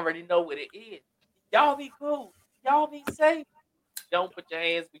 y'all already know what it is. Y'all be cool. Y'all be safe. Don't put your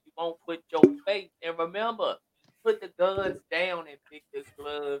hands where you won't put your face. And remember, put the guns down and pick the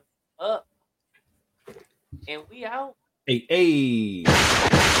gloves up. And we out. Hey.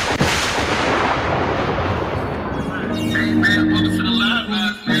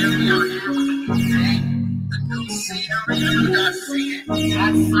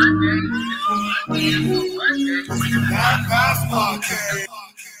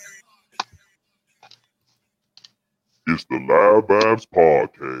 It's the Live Vibes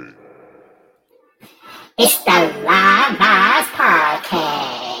Podcast. It's the Live Vibes Podcast.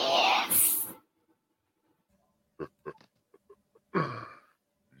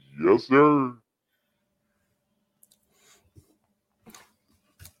 Yes, sir.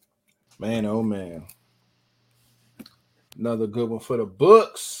 Man, oh man. Another good one for the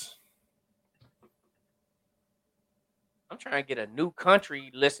books. trying to get a new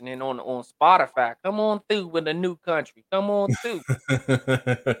country listening on Spotify. Come on through with a new country. Come on through.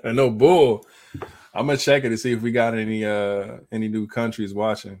 No bull. I'm gonna check it to see if we got any new countries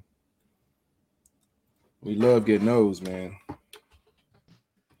watching. We love getting those, man.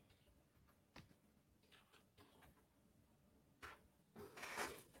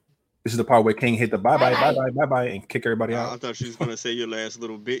 This is the part where King hit the bye bye and kick everybody out. I thought you was gonna say your last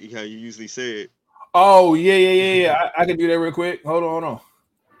little bit, how you usually say it. Oh yeah. I can do that real quick. Hold on.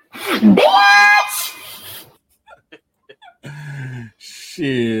 Bitch!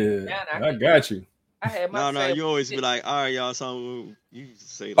 Shit, Man, I got you. I had my No, you always be like, all right, y'all. So you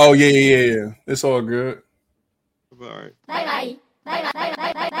say. Like, Oh yeah. It's all good. All right. Bye.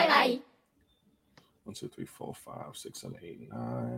 1, 2, 3, 4, 5, 6, 7, 8, 9.